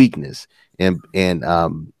for weakness. And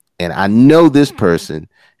I know this person,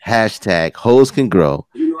 hashtag hoes can grow,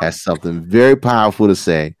 has something very powerful to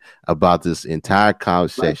say about this entire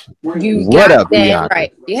conversation. You What up, goddamn Bianca?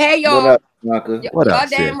 right. Hey What y'all. up, Naka? What up, Y'all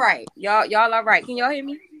sis? damn right. Y'all all right. Can y'all hear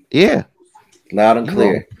me? Yeah, Loud and you on.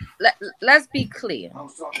 clear. Let's be clear.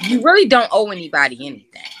 You really don't owe anybody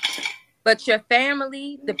anything. But your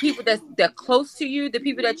family, the people that close to you, the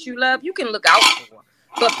people that you love, you can look out for.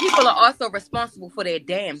 But people are also responsible for their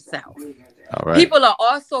damn self. All right. People are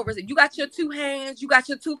also you got your 2 hands, you got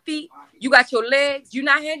your 2 feet, you got your legs, you're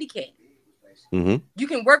not handicapped. Mm-hmm. You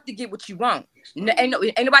can work to get what you want. Ain't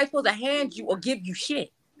nobody supposed to hand you or give you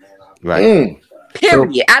shit. Right. Mm.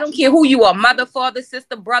 Period. I don't care who you are, mother, father,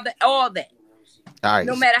 sister, brother, all that. All right.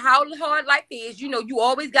 No matter how hard life is, you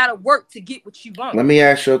always gotta work to get what you want. Let me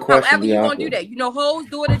ask you a question, However you gonna Bianca. do that. Hoes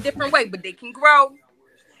do it a different way, but they can grow.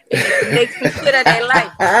 make some shit of their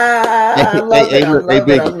life. I love it. I look, love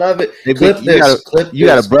it. I love it. Hey, Clip Biggie, this. you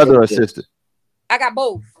got a brother or a sister? I got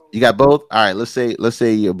both. You got both? All right, let's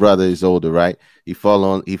say your brother is older, right? He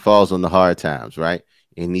falls on the hard times, right?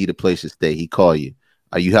 And need a place to stay. He call you.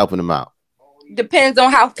 Are you helping him out? Depends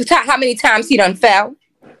on how many times he done fell.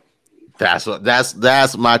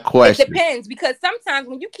 That's my question. It depends, because sometimes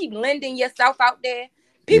when you keep lending yourself out there,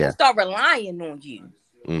 people start relying on you.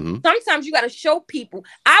 Mm-hmm. Sometimes you got to show people.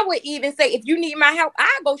 I would even say, if you need my help,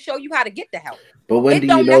 I'll go show you how to get the help. But when do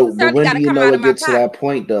you know? But when do you know it gets to that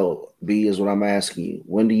point, though? B, is what I'm asking you.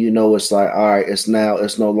 When do you know it's like, all right, it's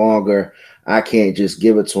no longer, I can't just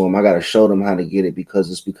give it to him. I got to show them how to get it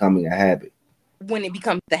because it's becoming a habit. When it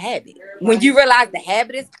becomes the habit, when you realize the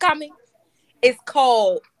habit is coming, it's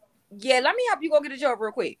called, let me help you go get a job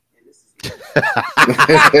real quick.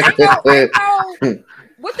 I know.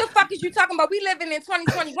 What the fuck is you talking about? We living in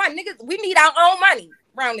 2021, niggas. We need our own money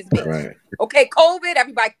around this bitch. Right. Okay, COVID,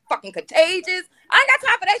 everybody fucking contagious. I ain't got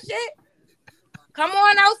time for that shit. Come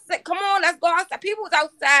on outside. Come on, let's go outside. People was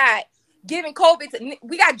outside giving COVID to.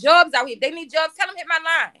 We got jobs out here. If they need jobs, tell them hit my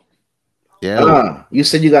line. Yeah. You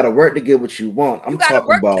said you got to work to get what you want. I'm talking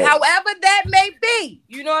work, about however that may be.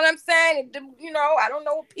 You know what I'm saying? You know, I don't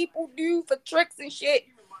know what people do for tricks and shit,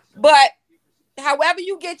 but however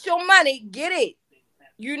you get your money, get it.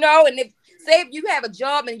 You know, and if you have a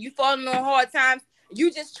job and you falling on hard times,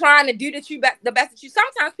 you just trying to do the best that you.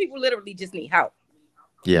 Sometimes people literally just need help.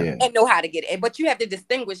 Yeah. And know how to get it. But you have to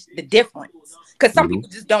distinguish the difference. Because some people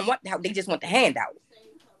just don't want the help. They just want the handout.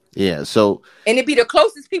 Yeah. So. And it be the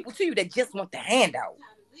closest people to you that just want the handout.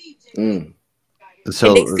 So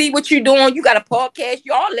and they see what you're doing. You got a podcast.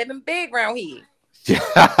 You all living big around here.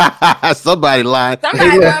 Somebody lying.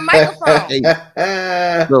 Somebody want a microphone.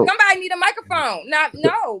 Somebody need a microphone.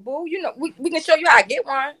 No, boo. You know, we can show you how to get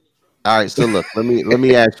one. All right, so look, let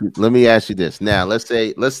me ask you this. Now, let's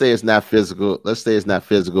say it's not physical. Let's say it's not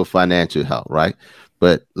physical financial help, right?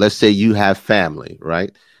 But let's say you have family,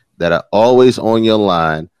 right, that are always on your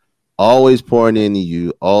line, always pouring into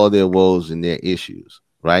you all their woes and their issues,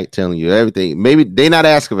 right? Telling you everything. Maybe they're not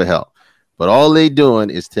asking for help, but all they doing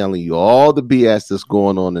is telling you all the BS that's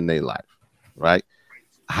going on in their life, right?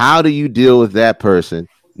 How do you deal with that person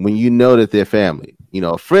when you know that they're family? You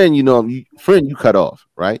know, a friend, you cut off,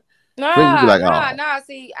 right? Nah.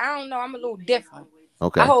 See, I don't know. I'm a little different.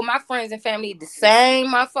 Okay. I hold my friends and family the same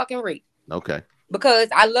motherfucking rate. Okay. Because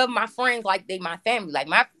I love my friends like they my family. Like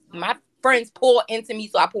my friends pour into me,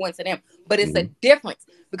 so I pour into them. But it's a difference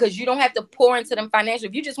because you don't have to pour into them financially.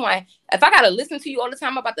 If you just want, if I gotta listen to you all the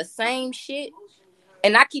time about the same shit,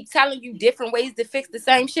 and I keep telling you different ways to fix the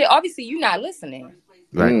same shit, obviously you're not listening.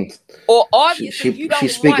 Right. Or obviously you don't.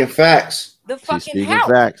 She's speaking facts. The fucking she's speaking help.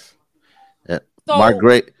 Facts. Yeah. So,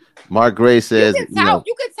 Mark Gray says, you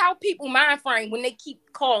can tell people mind frame when they keep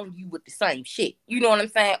calling you with the same shit. You know what I'm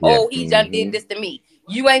saying? Yeah. Oh, he done did this to me.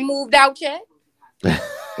 You ain't moved out yet.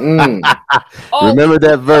 Remember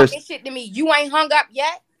that verse? Shit to me. You ain't hung up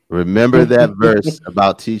yet. Remember that verse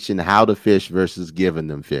about teaching how to fish versus giving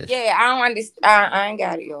them fish? Yeah, I don't understand. I ain't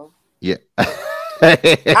got it, yo. Yeah.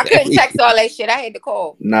 I couldn't text all that shit. I had to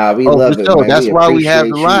call. Nah, we love it. Man. That's why we have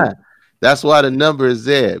the line. That's why the number is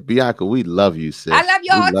there. Bianca, we love you, sis. I love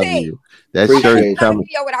y'all too. That shirt is coming.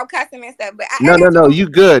 Without cussing and stuff, but no. You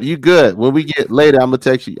good. You good. When we get later, I'm gonna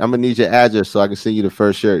text you. I'm gonna need your address so I can send you the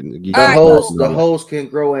first shirt. The host can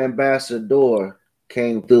grow ambassador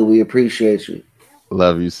came through. We appreciate you.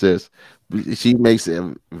 Love you, sis. She makes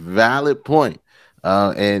a valid point.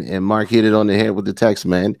 And Mark hit it on the head with the text,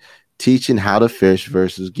 man. Teaching how to fish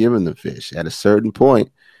versus giving them fish. At a certain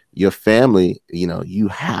point, your family, you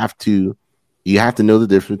have to know the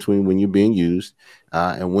difference between when you're being used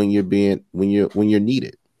and when you're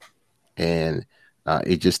needed. And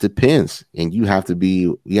it just depends. And you have to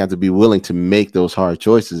be willing to make those hard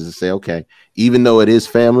choices and say, okay, even though it is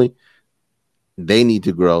family, they need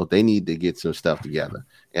to grow. They need to get some stuff together.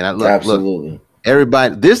 And absolutely. Look,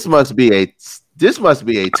 everybody, this must be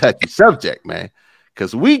a touchy subject, man.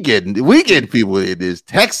 Because we get people in this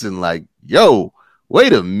texting like, yo,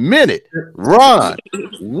 wait a minute, Ron,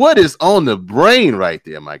 what is on the brain right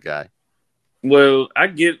there, my guy? Well, I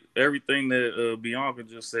get everything that Bianca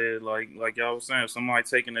just said. Like y'all was saying, somebody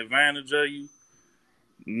taking advantage of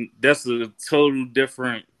you, that's a total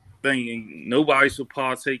different thing. And nobody should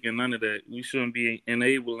partake in none of that. We shouldn't be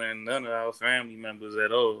enabling none of our family members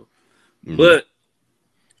at all. Mm-hmm. But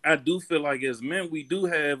I do feel like as men, we do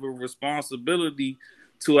have a responsibility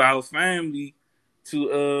to our family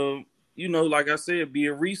to, like I said, be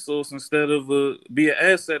a resource instead of be an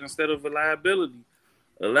asset instead of a liability.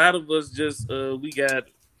 A lot of us just we got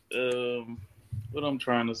what I'm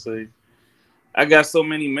trying to say. I got so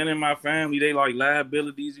many men in my family. They like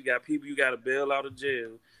liabilities. You got people you got to bail out of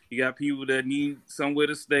jail. You got people that need somewhere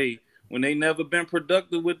to stay. When they never been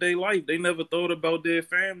productive with their life, they never thought about their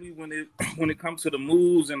family when it comes to the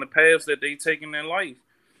moves and the paths that they take in their life.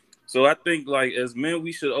 So I think like as men,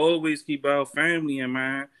 we should always keep our family in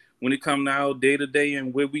mind when it comes to our day to day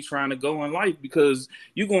and where we trying to go in life, because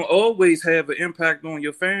you're gonna always have an impact on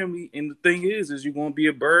your family. And the thing is you're gonna be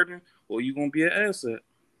a burden or you're gonna be an asset.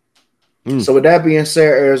 So with that being said,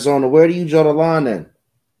 Arizona, where do you draw the line then?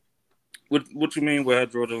 What you mean where I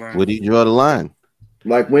draw the line? Where do you draw the line?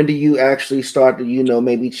 Like, when do you actually start to,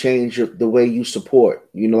 maybe change the way you support?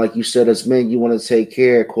 Like you said, as men, you want to take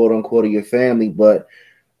care, quote unquote, of your family. But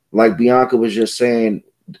like Bianca was just saying,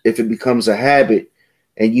 if it becomes a habit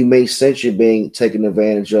and you may sense you're being taken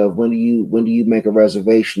advantage of, when do you make a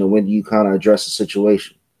reservation, or when do you kind of address the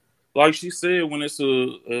situation? Like she said, when it's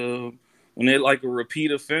when they're like a repeat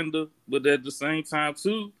offender, but at the same time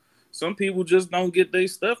too, some people just don't get their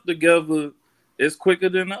stuff together as quicker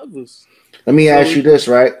than others. Let me ask you this,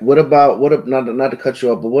 right? Not to cut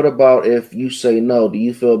you off, but what about if you say no? Do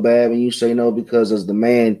you feel bad when you say no because as the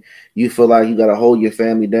man, you feel like you got to hold your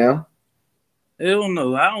family down? Hell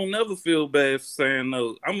no. I don't never feel bad for saying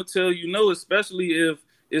no. I'm going to tell you no, especially if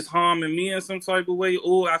it's harming me in some type of way,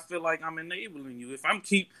 or I feel like I'm enabling you. If I'm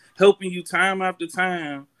keep helping you time after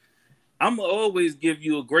time, I'm going to always give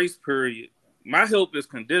you a grace period. My help is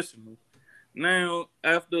conditional. Now,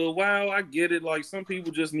 after a while, I get it. Like, some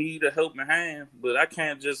people just need a helping hand, but I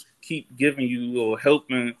can't just keep giving you or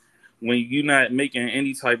helping when you're not making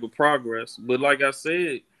any type of progress. But like I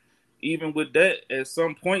said, even with that, at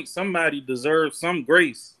some point, somebody deserves some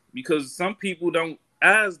grace, because some people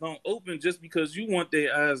eyes don't open just because you want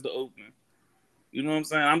their eyes to open. You know what I'm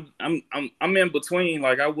saying? I'm in between.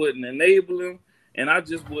 Like, I wouldn't enable them, and I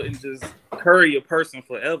just wouldn't just curry a person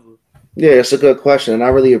forever. Yeah, it's a good question, and I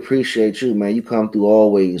really appreciate you, man. You come through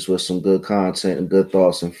always with some good content and good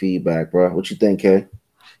thoughts and feedback, bro. What you think, Kay?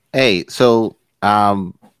 Hey, so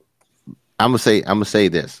I'm gonna say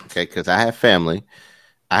this, okay? Because I have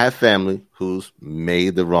family who's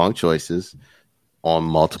made the wrong choices on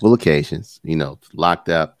multiple occasions. Locked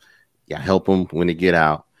up. Yeah, help them when they get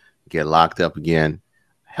out. Get locked up again.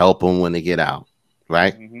 Help them when they get out.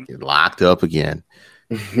 Right? Mm-hmm. Get locked up again.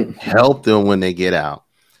 Help them when they get out.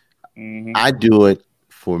 Mm-hmm. I do it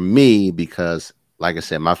for me because, like I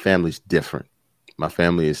said, my family's different. My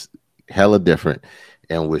family is hella different,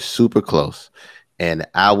 and we're super close. And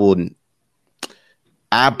I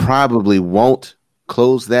probably won't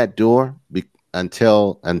close that door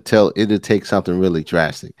until it'll take something really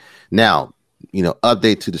drastic. Now,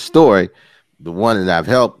 update to the story. The one that I've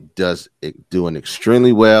helped doing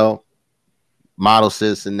extremely well. Model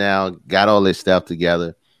citizen now, got all this stuff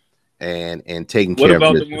together. And taking care of it.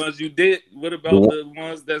 What about the ones you did? What about the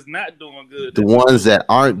ones that's not doing good? The ones that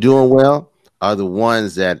aren't doing well are the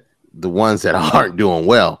ones that aren't doing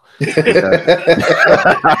well.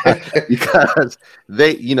 Because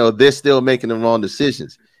they're still making the wrong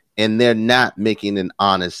decisions, and they're not making an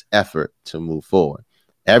honest effort to move forward.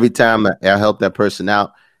 Every time I help that person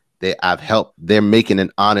out, they're making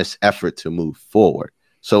an honest effort to move forward.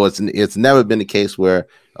 So it's never been the case where,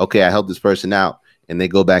 okay, I helped this person out and they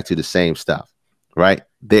go back to the same stuff, right?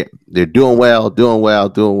 They're doing well.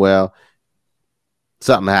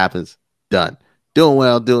 Something happens, done. Doing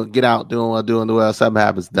well, get out, doing well. Something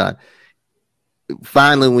happens, done.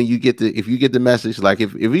 Finally, when if you get the message, like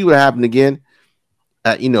if it would happen again,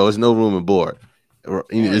 there's no room and board.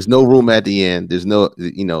 There's no room at the end. There's no,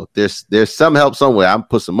 there's some help somewhere. I'm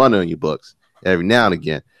put some money on your books every now and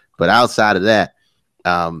again. But outside of that,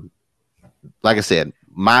 like I said,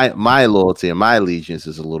 my loyalty and my allegiance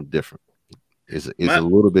is a little different. It's a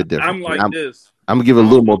little bit different. I'm gonna give it a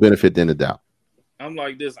little more benefit than the doubt. I'm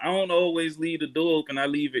like this. I don't always leave the door open. I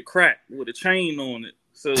leave it cracked with a chain on it.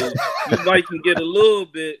 So you might can get a little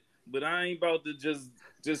bit, but I ain't about to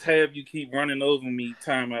just have you keep running over me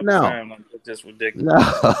time after time. Like, that's just ridiculous.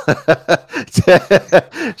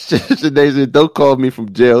 No. Don't call me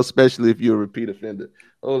from jail, especially if you're a repeat offender.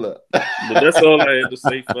 Hold up. But that's all I had to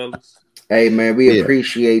say, fellas. Hey, man, we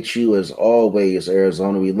appreciate you as always,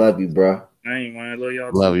 Arizona. We love you, bro. Hey, man, love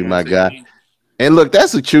y'all. Love you, my guy. And look,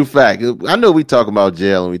 that's a true fact. I know we talk about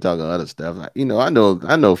jail and we talk about other stuff. I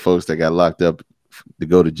know folks that got locked up to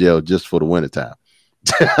go to jail just for the wintertime.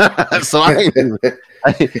 So I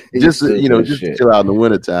just chill out in the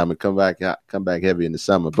wintertime and come back heavy in the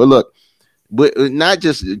summer. But look, not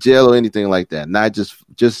just jail or anything like that. Not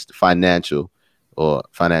just financial or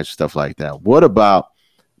financial stuff like that. What about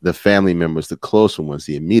the family members, the closer ones,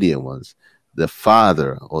 the immediate ones, the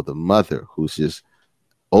father or the mother who's just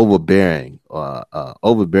overbearing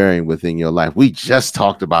overbearing within your life. We just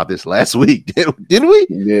talked about this last week, didn't we?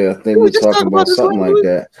 Yeah, I think We we're just talking talked about this something last like week.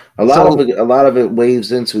 that. A lot of it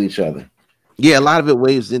waves into each other. Yeah, a lot of it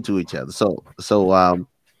waves into each other. So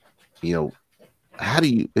you know, how do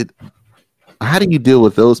you deal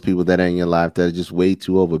with those people that are in your life that are just way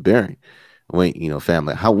too overbearing?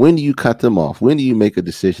 Family. When do you cut them off? When do you make a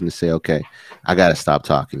decision to say, okay, I got to stop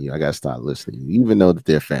talking to you. I got to stop listening to you, even though that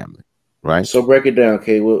they're family, right? So break it down,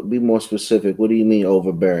 okay? Well, be more specific. What do you mean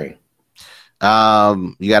overbearing?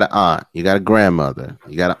 You got an aunt, you got a grandmother,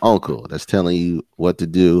 you got an uncle that's telling you what to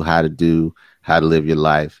do, how to live your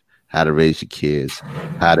life, how to raise your kids,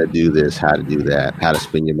 how to do this, how to do that, how to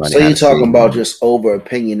spend your money, So how you're to save talking your about money. just over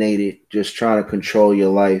opinionated, just trying to control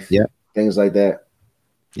your life, Yeah, things like that.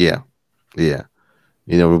 yeah, yeah.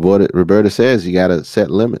 Roberta says you got to set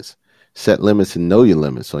limits and know your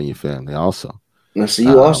limits on your family also. And so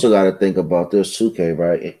you Um, also got to think about this too, K,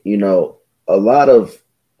 right? You know, a lot of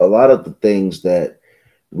the things that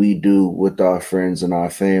we do with our friends and our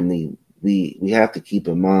family, we have to keep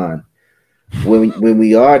in mind when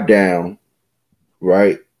we are down,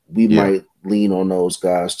 right? We yeah, might lean on those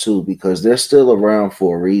guys too because they're still around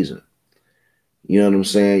for a reason. You know what I'm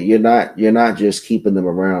saying? You're not just keeping them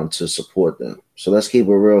around to support them. So let's keep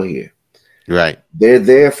it real here. right. They're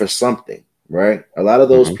there for something, right? A lot of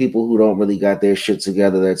those Hmm. people who don't really got their shit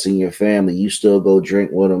together that's in your family, you still go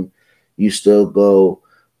drink with them. You still go.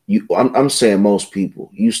 I'm saying most people.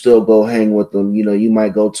 You still go hang with them. You know, you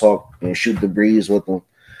might go talk and shoot the breeze with them.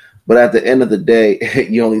 But at the end of the day,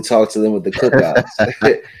 you only talk to them with the cookouts.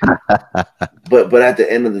 but at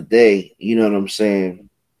the end of the day, you know what I'm saying?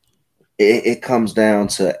 It comes down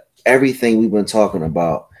to everything we've been talking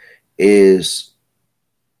about is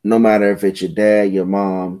no matter if it's your dad, your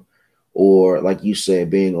mom, or like you said,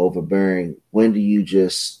 being overbearing, when do you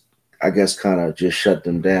just, I guess, kind of just shut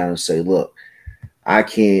them down and say, look, I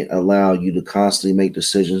can't allow you to constantly make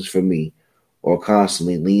decisions for me or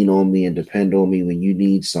constantly lean on me and depend on me when you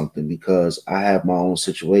need something because I have my own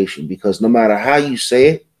situation. Because no matter how you say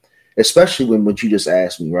it, especially when what you just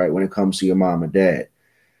asked me, right, when it comes to your mom and dad,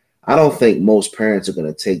 I don't think most parents are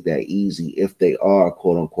going to take that easy if they are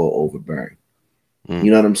quote unquote overbearing. Mm.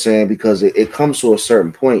 You know what I'm saying? Because it comes to a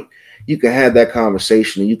certain point. You can have that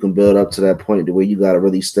conversation and you can build up to that point to where you got to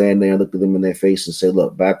really stand there and look at them in their face and say,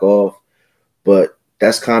 look, back off. But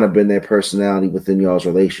that's kind of been their personality within y'all's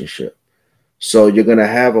relationship. So you're going to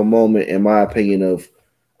have a moment, in my opinion, of,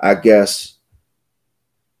 I guess,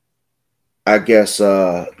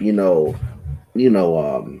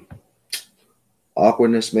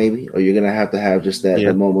 awkwardness maybe, or you're going to have just that Yeah,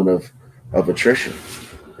 the moment of attrition.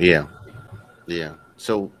 yeah, yeah.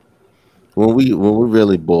 So when we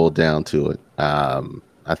really boil down to it,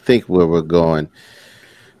 I think where we're going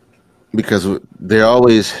because there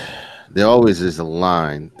always is a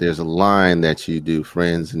line. There's a line that you do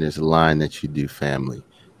friends, and there's a line that you do family.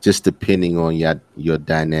 Just depending on your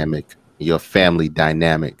dynamic, your family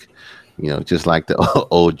dynamic. Just like the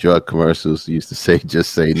old drug commercials used to say,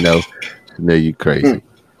 "Just say no, no, you Hmm. crazy."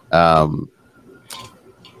 Um,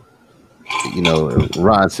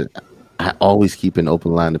 Ron said, "I always keep an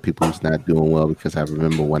open line to people who's not doing well because I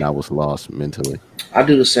remember when I was lost mentally." I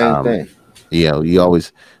do the same Um, thing. you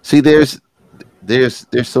always see there's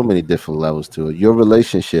so many different levels to it. Your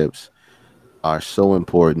relationships are so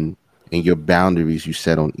important, and your boundaries you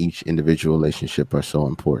set on each individual relationship are so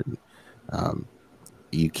important. Um,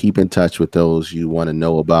 you keep in touch with those you want to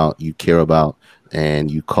know about, you care about,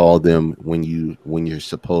 and you call them when you're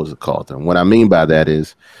supposed to call them. What I mean by that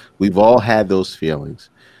is, we've all had those feelings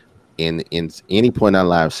in any point in our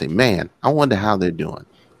lives. Say, man, I wonder how they're doing.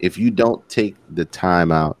 If you don't take the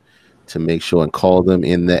time out to make sure and call them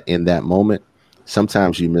in that moment,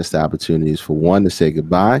 sometimes you miss the opportunities for one to say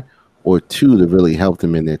goodbye, or two to really help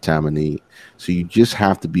them in their time of need. So you just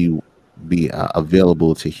have to be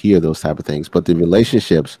available to hear those type of things. But the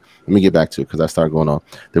relationships, let me get back to it because I started going on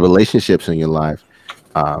the relationships in your life.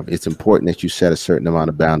 It's important that you set a certain amount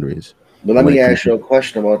of boundaries But let when me it comes ask to. you a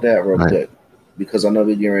question about that real Right. quick, because I know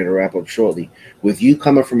that you're ready to wrap up shortly. With you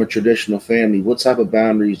coming from a traditional family, what type of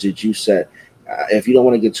boundaries did you set? If you don't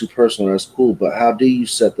want to get too personal, that's cool. But how do you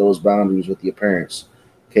set those boundaries with your parents,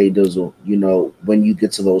 K Dizzle? You know, when you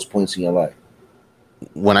get to those points in your life,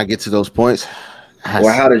 When I get to those points,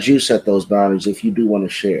 or how did you set those boundaries? If you do want to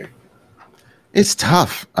share it's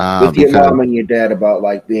tough with your because, mom and your dad about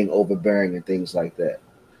like being overbearing and things like that.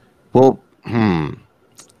 well,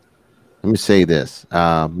 let me say this.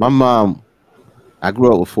 My mom, I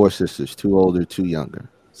grew up with four sisters, two older, two younger.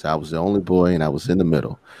 So I was the only boy and I was in the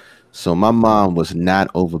middle. So my mom was not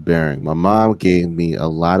overbearing. My mom gave me a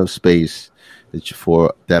lot of space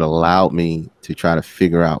that allowed me to try to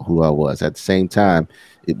figure out who I was. At the same time,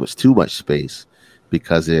 it was too much space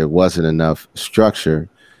because there wasn't enough structure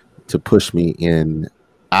to push me in.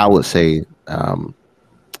 I would say, the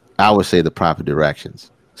proper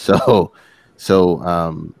directions. So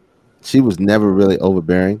she was never really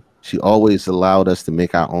overbearing. She always allowed us to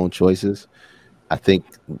make our own choices. I think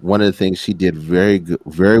one of the things she did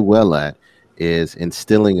very well at is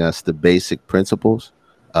instilling us the basic principles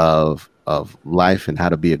of life and how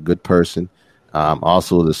to be a good person.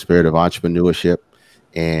 Also, the spirit of entrepreneurship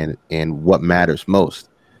and what matters most.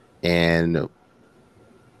 And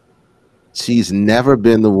she's never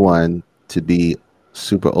been the one to be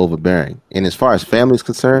super overbearing. And as far as family is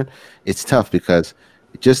concerned, it's tough because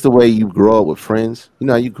just the way you grow up with friends,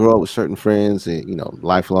 you grow up with certain friends and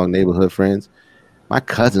lifelong neighborhood friends. My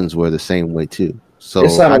cousins were the same way too. So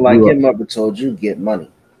it sounded like your mother told you get money.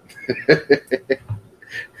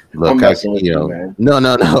 Look, man. No.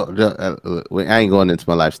 I ain't going into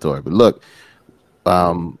my life story, but look,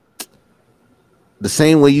 the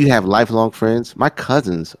same way you have lifelong friends, my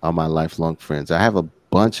cousins are my lifelong friends. I have a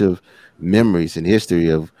bunch of memories and history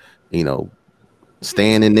of,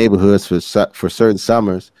 staying in neighborhoods for certain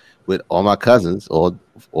summers with all my cousins, or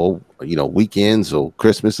weekends or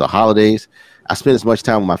Christmas or holidays. I spent as much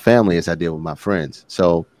time with my family as I did with my friends.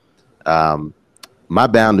 So my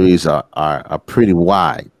boundaries are pretty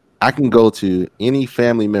wide. I can go to any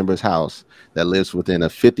family member's house that lives within a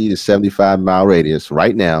 50 to 75 mile radius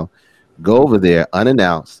right now, go over there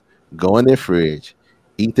unannounced, go in their fridge,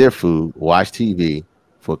 eat their food, watch TV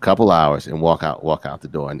for a couple hours, and walk out the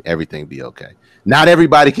door, and everything be okay. Not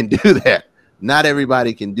everybody can do that.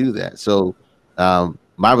 So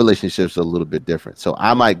my relationships are a little bit different. So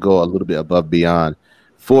I might go a little bit above beyond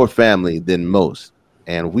for family than most.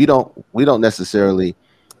 And we don't necessarily,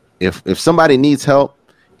 if somebody needs help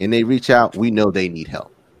and they reach out, we know they need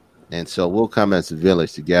help. And so we'll come as a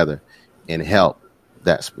village together and help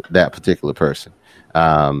that particular person.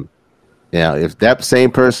 If that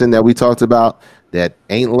same person that we talked about that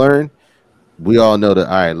ain't learned, we all know that,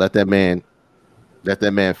 all right, let that man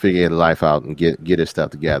figure his life out and get his stuff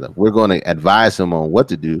together. We're going to advise him on what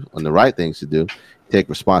to do, on the right things to do, take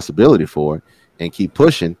responsibility for it, and keep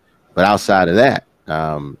pushing. But outside of that,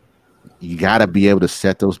 you got to be able to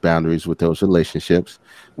set those boundaries with those relationships,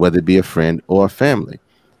 whether it be a friend or a family.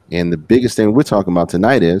 And the biggest thing we're talking about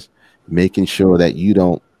tonight is making sure that you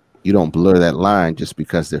don't blur that line just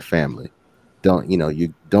because they're family.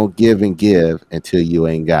 You don't give and give until you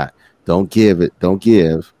ain't got. Don't give until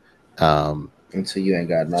you ain't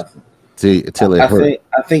got nothing. Until it hurts.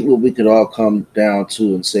 I think what we could all come down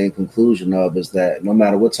to and say in conclusion of is that no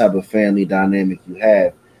matter what type of family dynamic you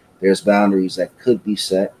have, there's boundaries that could be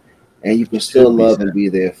set, and you can still love and be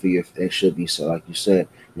there for your. They should be so, like you said,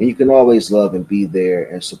 and you can always love and be there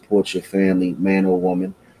and support your family, man or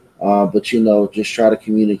woman. But just try to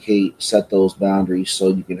communicate, set those boundaries so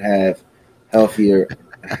you can have healthier.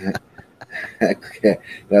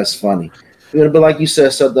 That's funny. But like you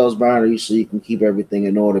said, set those boundaries so you can keep everything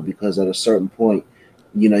in order, because at a certain point,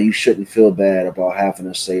 you shouldn't feel bad about having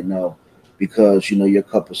to say no because, your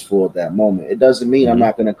cup is full at that moment. It doesn't mean I'm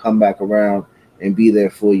not going to come back around and be there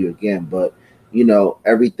for you again. But,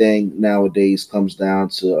 everything nowadays comes down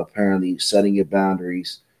to apparently setting your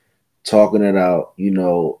boundaries, talking it out,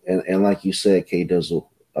 and like you said, K Dizzle,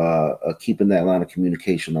 keeping that line of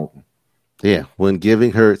communication open. Yeah. When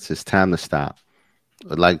giving hurts, it's time to stop.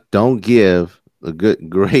 Like, don't give a great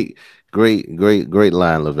line,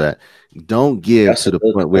 Levette. Don't give to the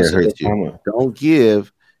point where it hurts you. Don't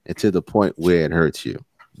give until the point where it hurts you.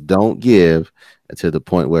 Don't give until the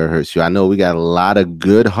point where it hurts you. I know we got a lot of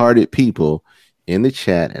good-hearted people in the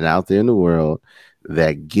chat and out there in the world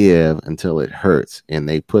that give until it hurts, and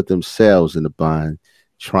they put themselves in the bind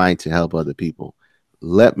trying to help other people.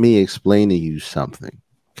 Let me explain to you something,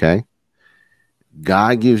 okay?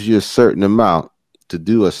 God gives you a certain amount to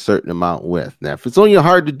do a certain amount with. Now, if it's on your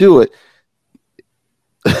heart to do it,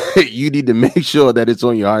 you need to make sure that it's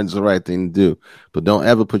on your heart and it's the right thing to do. But don't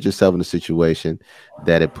ever put yourself in a situation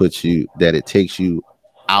that it takes you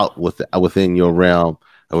out within your realm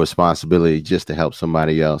of responsibility just to help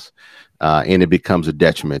somebody else, and it becomes a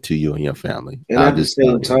detriment to you and your family. And at the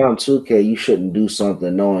same time, too, K, you shouldn't do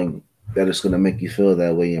something knowing that it's going to make you feel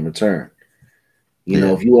that way in return.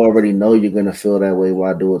 If you already know you're going to feel that way,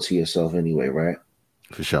 why do it to yourself anyway, right?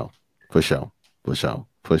 For sure.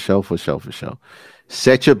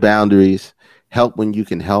 Set your boundaries. Help when you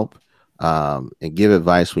can help. and give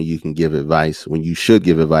advice when you can give advice, when you should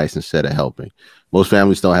give advice instead of helping. Most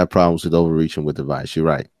families don't have problems with overreaching with advice. You're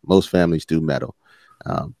right. Most families do meddle.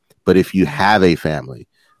 But if you have a family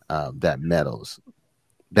that meddles,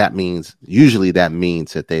 usually that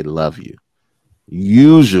means that they love you.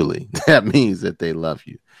 Usually that means that they love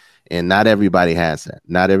you. And not everybody has that.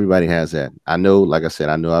 Not everybody has that. I know, like I said,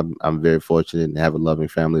 I'm very fortunate to have a loving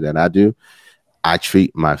family that I do. I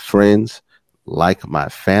treat my friends like my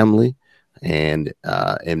family, and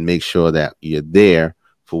make sure that you're there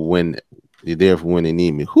for when they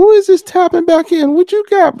need me. Who is this tapping back in? What you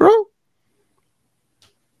got, bro?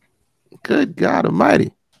 Good God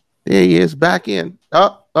Almighty! There he is, back in.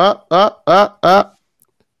 Up.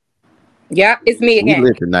 Yeah, it's me again. We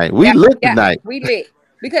lit tonight. We lit tonight. We lit.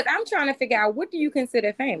 Because I'm trying to figure out, what do you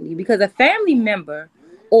consider family? Because a family member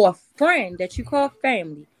or a friend that you call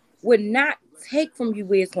family would not take from you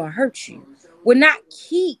where it's going to hurt you. Would not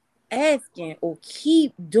keep asking or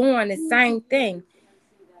keep doing the same thing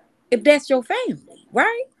if that's your family,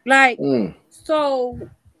 right? Like, so,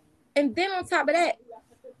 and then on top of that,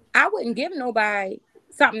 I wouldn't give nobody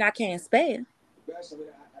something I can't spare.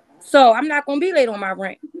 So I'm not going to be late on my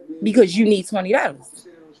rent because you need $20.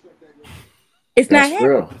 It's that's not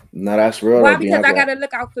real. No, that's real. Why? Because I got to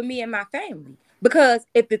look out for me and my family. Because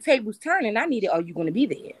if the table's turning, I need it. Are you going to be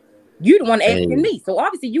there? You the one asking me. So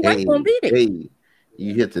obviously you ain't going to be there.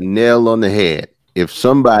 You hit the nail on the head. If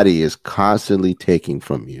somebody is constantly taking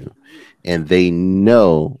from you and they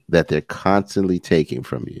know that they're constantly taking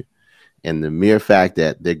from you, and the mere fact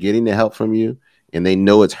that they're getting the help from you and they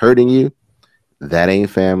know it's hurting you, that ain't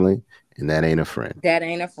family. And that ain't a friend. That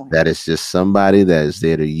ain't a friend. That is just somebody that is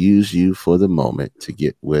there to use you for the moment to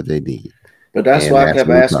get where they need. But that's why I kept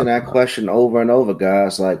asking that question over and over,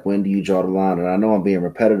 guys. Like, when do you draw the line? And I know I'm being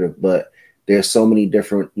repetitive, but there's so many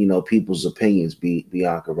different, people's opinions,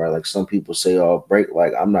 Bianca, right? Like, some people say, "Oh, break,"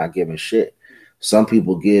 like, I'm not giving shit. Some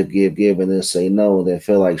people give, and then say no, and then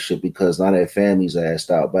feel like shit because now their family's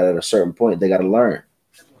assed out. But at a certain point, they got to learn.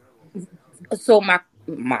 So my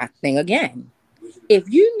thing again. If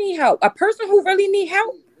you need help, a person who really need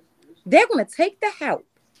help, they're going to take the help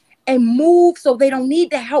and move so they don't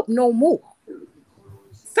need the help no more.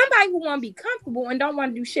 Somebody who want to be comfortable and don't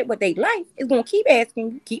want to do shit with their life is going to keep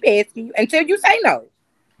asking you until you say no.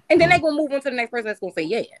 And then they're going to move on to the next person that's going to say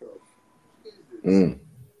yeah.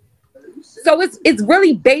 So it's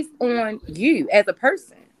really based on you as a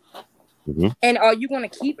person. Mm-hmm. And are you going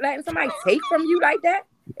to keep letting somebody take from you like that?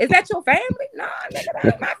 Is that your family? Nah, nigga, that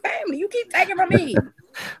ain't my family. You keep taking from me.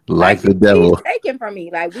 like the devil. Keep taking from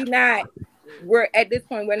me. Like, we're at this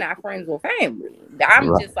point, we're not friends or family.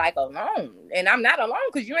 I'm just like alone. And I'm not alone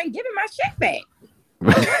because you ain't giving my shit back.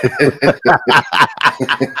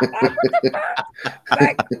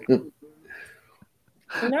 Like,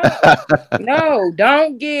 what the fuck? No,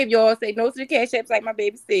 don't give. Y'all say no to the cash apps like my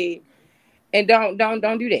baby said. And don't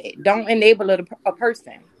do that. Don't enable a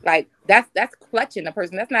person. Like, that's clutching a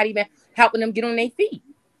person. That's not even helping them get on their feet.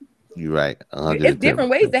 You're right. It's different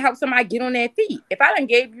ways to help somebody get on their feet. If I done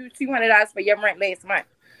gave you $200 for your rent last month,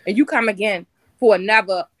 and you come again for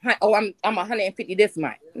another, I'm 150 this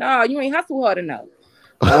month. No, you ain't hustle hard enough.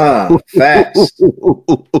 Facts.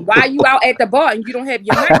 Why you out at the bar and you don't have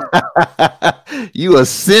your money? You a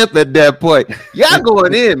simp at that point. Y'all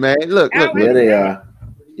going in, man. Look. Where they are.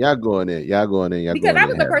 Y'all going in. Because I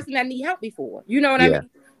was the person that need help before. You know what I mean?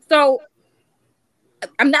 So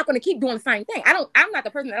I'm not going to keep doing the same thing. I'm not the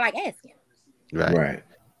person that like asking. Right.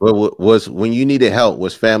 Well, was when you needed help,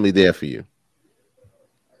 was family there for you?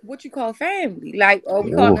 What you call family? Like, are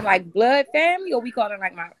we calling like blood family, or we calling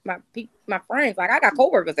like my friends? Like, I got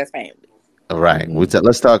coworkers that's family. All right.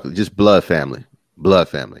 Let's talk just blood family. Blood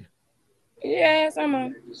family. Yeah, some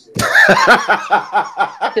of them.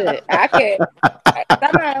 I can't.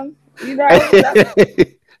 Some of them. You know,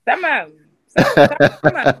 some of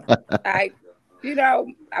them. Like, you know,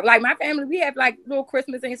 like my family, we have like little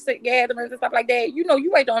Christmas and sick gatherings and stuff like that. You know,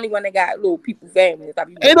 you ain't the only one that got little people family and stuff.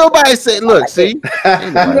 Ain't nobody say, look, see? You know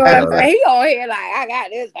what I'm saying? He on here like, I got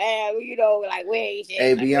this family, you know, like, we ain't shit.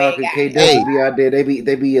 Hey, Bianca, KW be out there.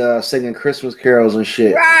 They be singing Christmas carols and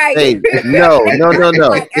shit. Right. Hey, no.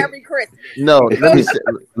 Like every Christmas. No,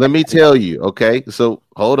 let me tell you, okay? So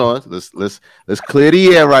hold on. Let's clear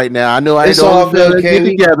the air right now. I know I ain't all get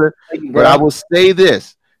together, but I will say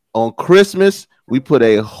this. On Christmas, we put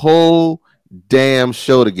a whole damn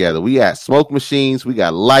show together. We got smoke machines, we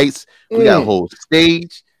got lights, we got a whole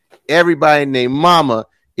stage. Everybody named Mama.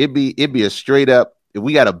 It'd be a straight up.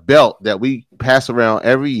 We got a belt that we pass around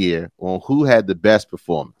every year on who had the best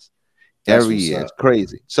performance. Every year, it's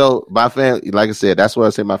crazy. So my family, like I said, that's why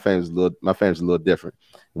I say my family's a little different.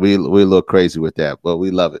 We're a little crazy with that, but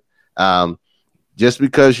we love it. Just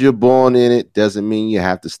because you're born in it doesn't mean you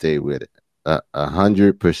have to stay with it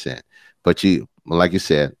 100%. But like you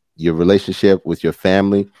said, your relationship with your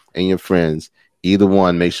family and your friends, either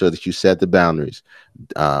one, make sure that you set the boundaries.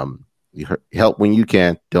 You help when you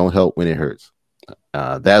can, don't help when it hurts.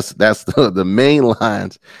 That's the main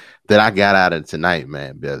lines that I got out of tonight,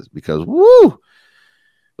 man. Because woo,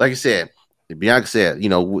 like I said, Bianca said,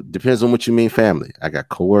 depends on what you mean family. I got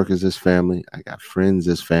coworkers as family, I got friends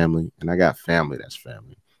as family, and I got family that's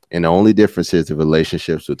family. And the only difference is the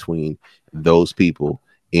relationships between those people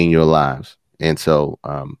in your lives. And so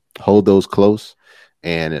hold those close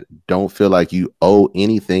and don't feel like you owe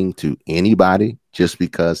anything to anybody just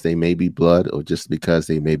because they may be blood or just because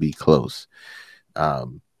they may be close.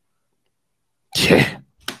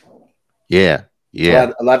 Yeah.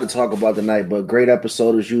 A lot to talk about tonight, but great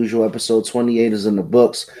episode as usual. Episode 28 is in the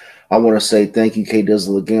books. I want to say thank you, K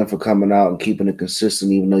Dizzle, again for coming out and keeping it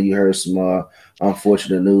consistent, even though you heard some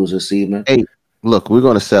unfortunate news this evening. Hey, look, we're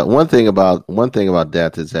going to set one thing about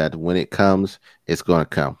death is that when it comes, it's going to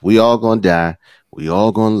come. We all going to die. We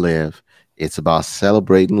all going to live. It's about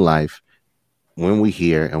celebrating life when we're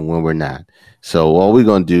here and when we're not. So all we're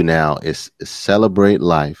going to do now is celebrate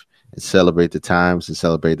life and celebrate the times and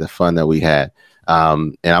celebrate the fun that we had.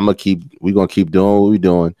 And we're going to keep doing what we're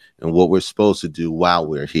doing and what we're supposed to do while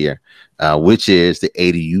we're here, which is the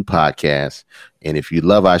ADU podcast. And if you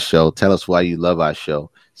love our show, tell us why you love our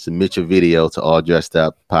show. Submit your video to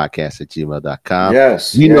alldresseduppodcast@gmail.com.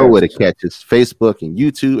 Yes. You know where to catch us. Facebook and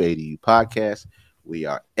YouTube, ADU Podcast. We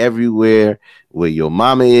are everywhere where your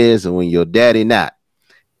mama is and when your daddy not.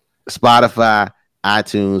 Spotify,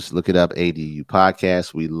 iTunes, look it up, ADU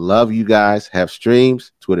Podcast. We love you guys. Have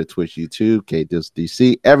streams, Twitter, Twitch, YouTube,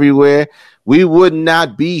 KDizzleDC, everywhere. We would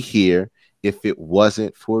not be here if it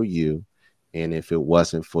wasn't for you and if it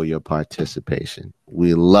wasn't for your participation.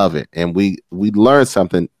 We love it. And we learn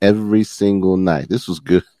something every single night. This was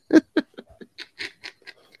good.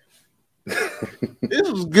 This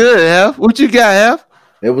was good, Hef. What you got, Hef?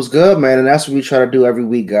 It was good, man. And that's what we try to do every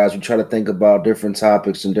week, guys. We try to think about different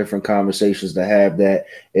topics and different conversations to have that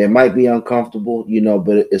it might be uncomfortable,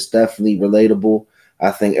 but it's definitely relatable.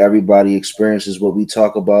 I think everybody experiences what we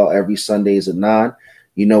talk about every Sundays at 9.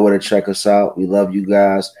 You know where to check us out. We love you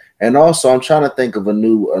guys. And also, I'm trying to think of a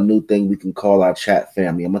new thing we can call our chat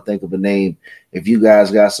family. I'm going to think of a name. If you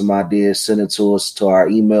guys got some ideas, send it to us, to our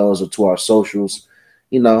emails or to our socials,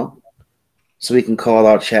 so we can call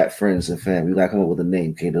our chat friends and family. We got to come up with a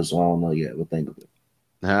name, Kato, so I don't know yet. We'll think of it.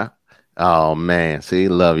 Huh? Oh, man. See,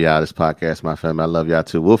 love y'all. This podcast, my family. I love y'all,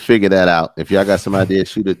 too. We'll figure that out. If y'all got some ideas,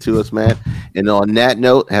 shoot it to us, man. And on that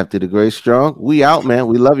note, after the great strong, we out, man.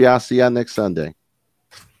 We love y'all. See y'all next Sunday.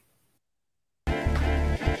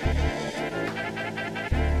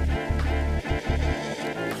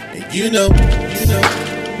 You know, and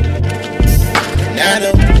I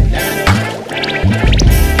know,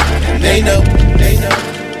 and they know,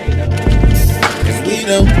 'cause we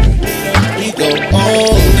know.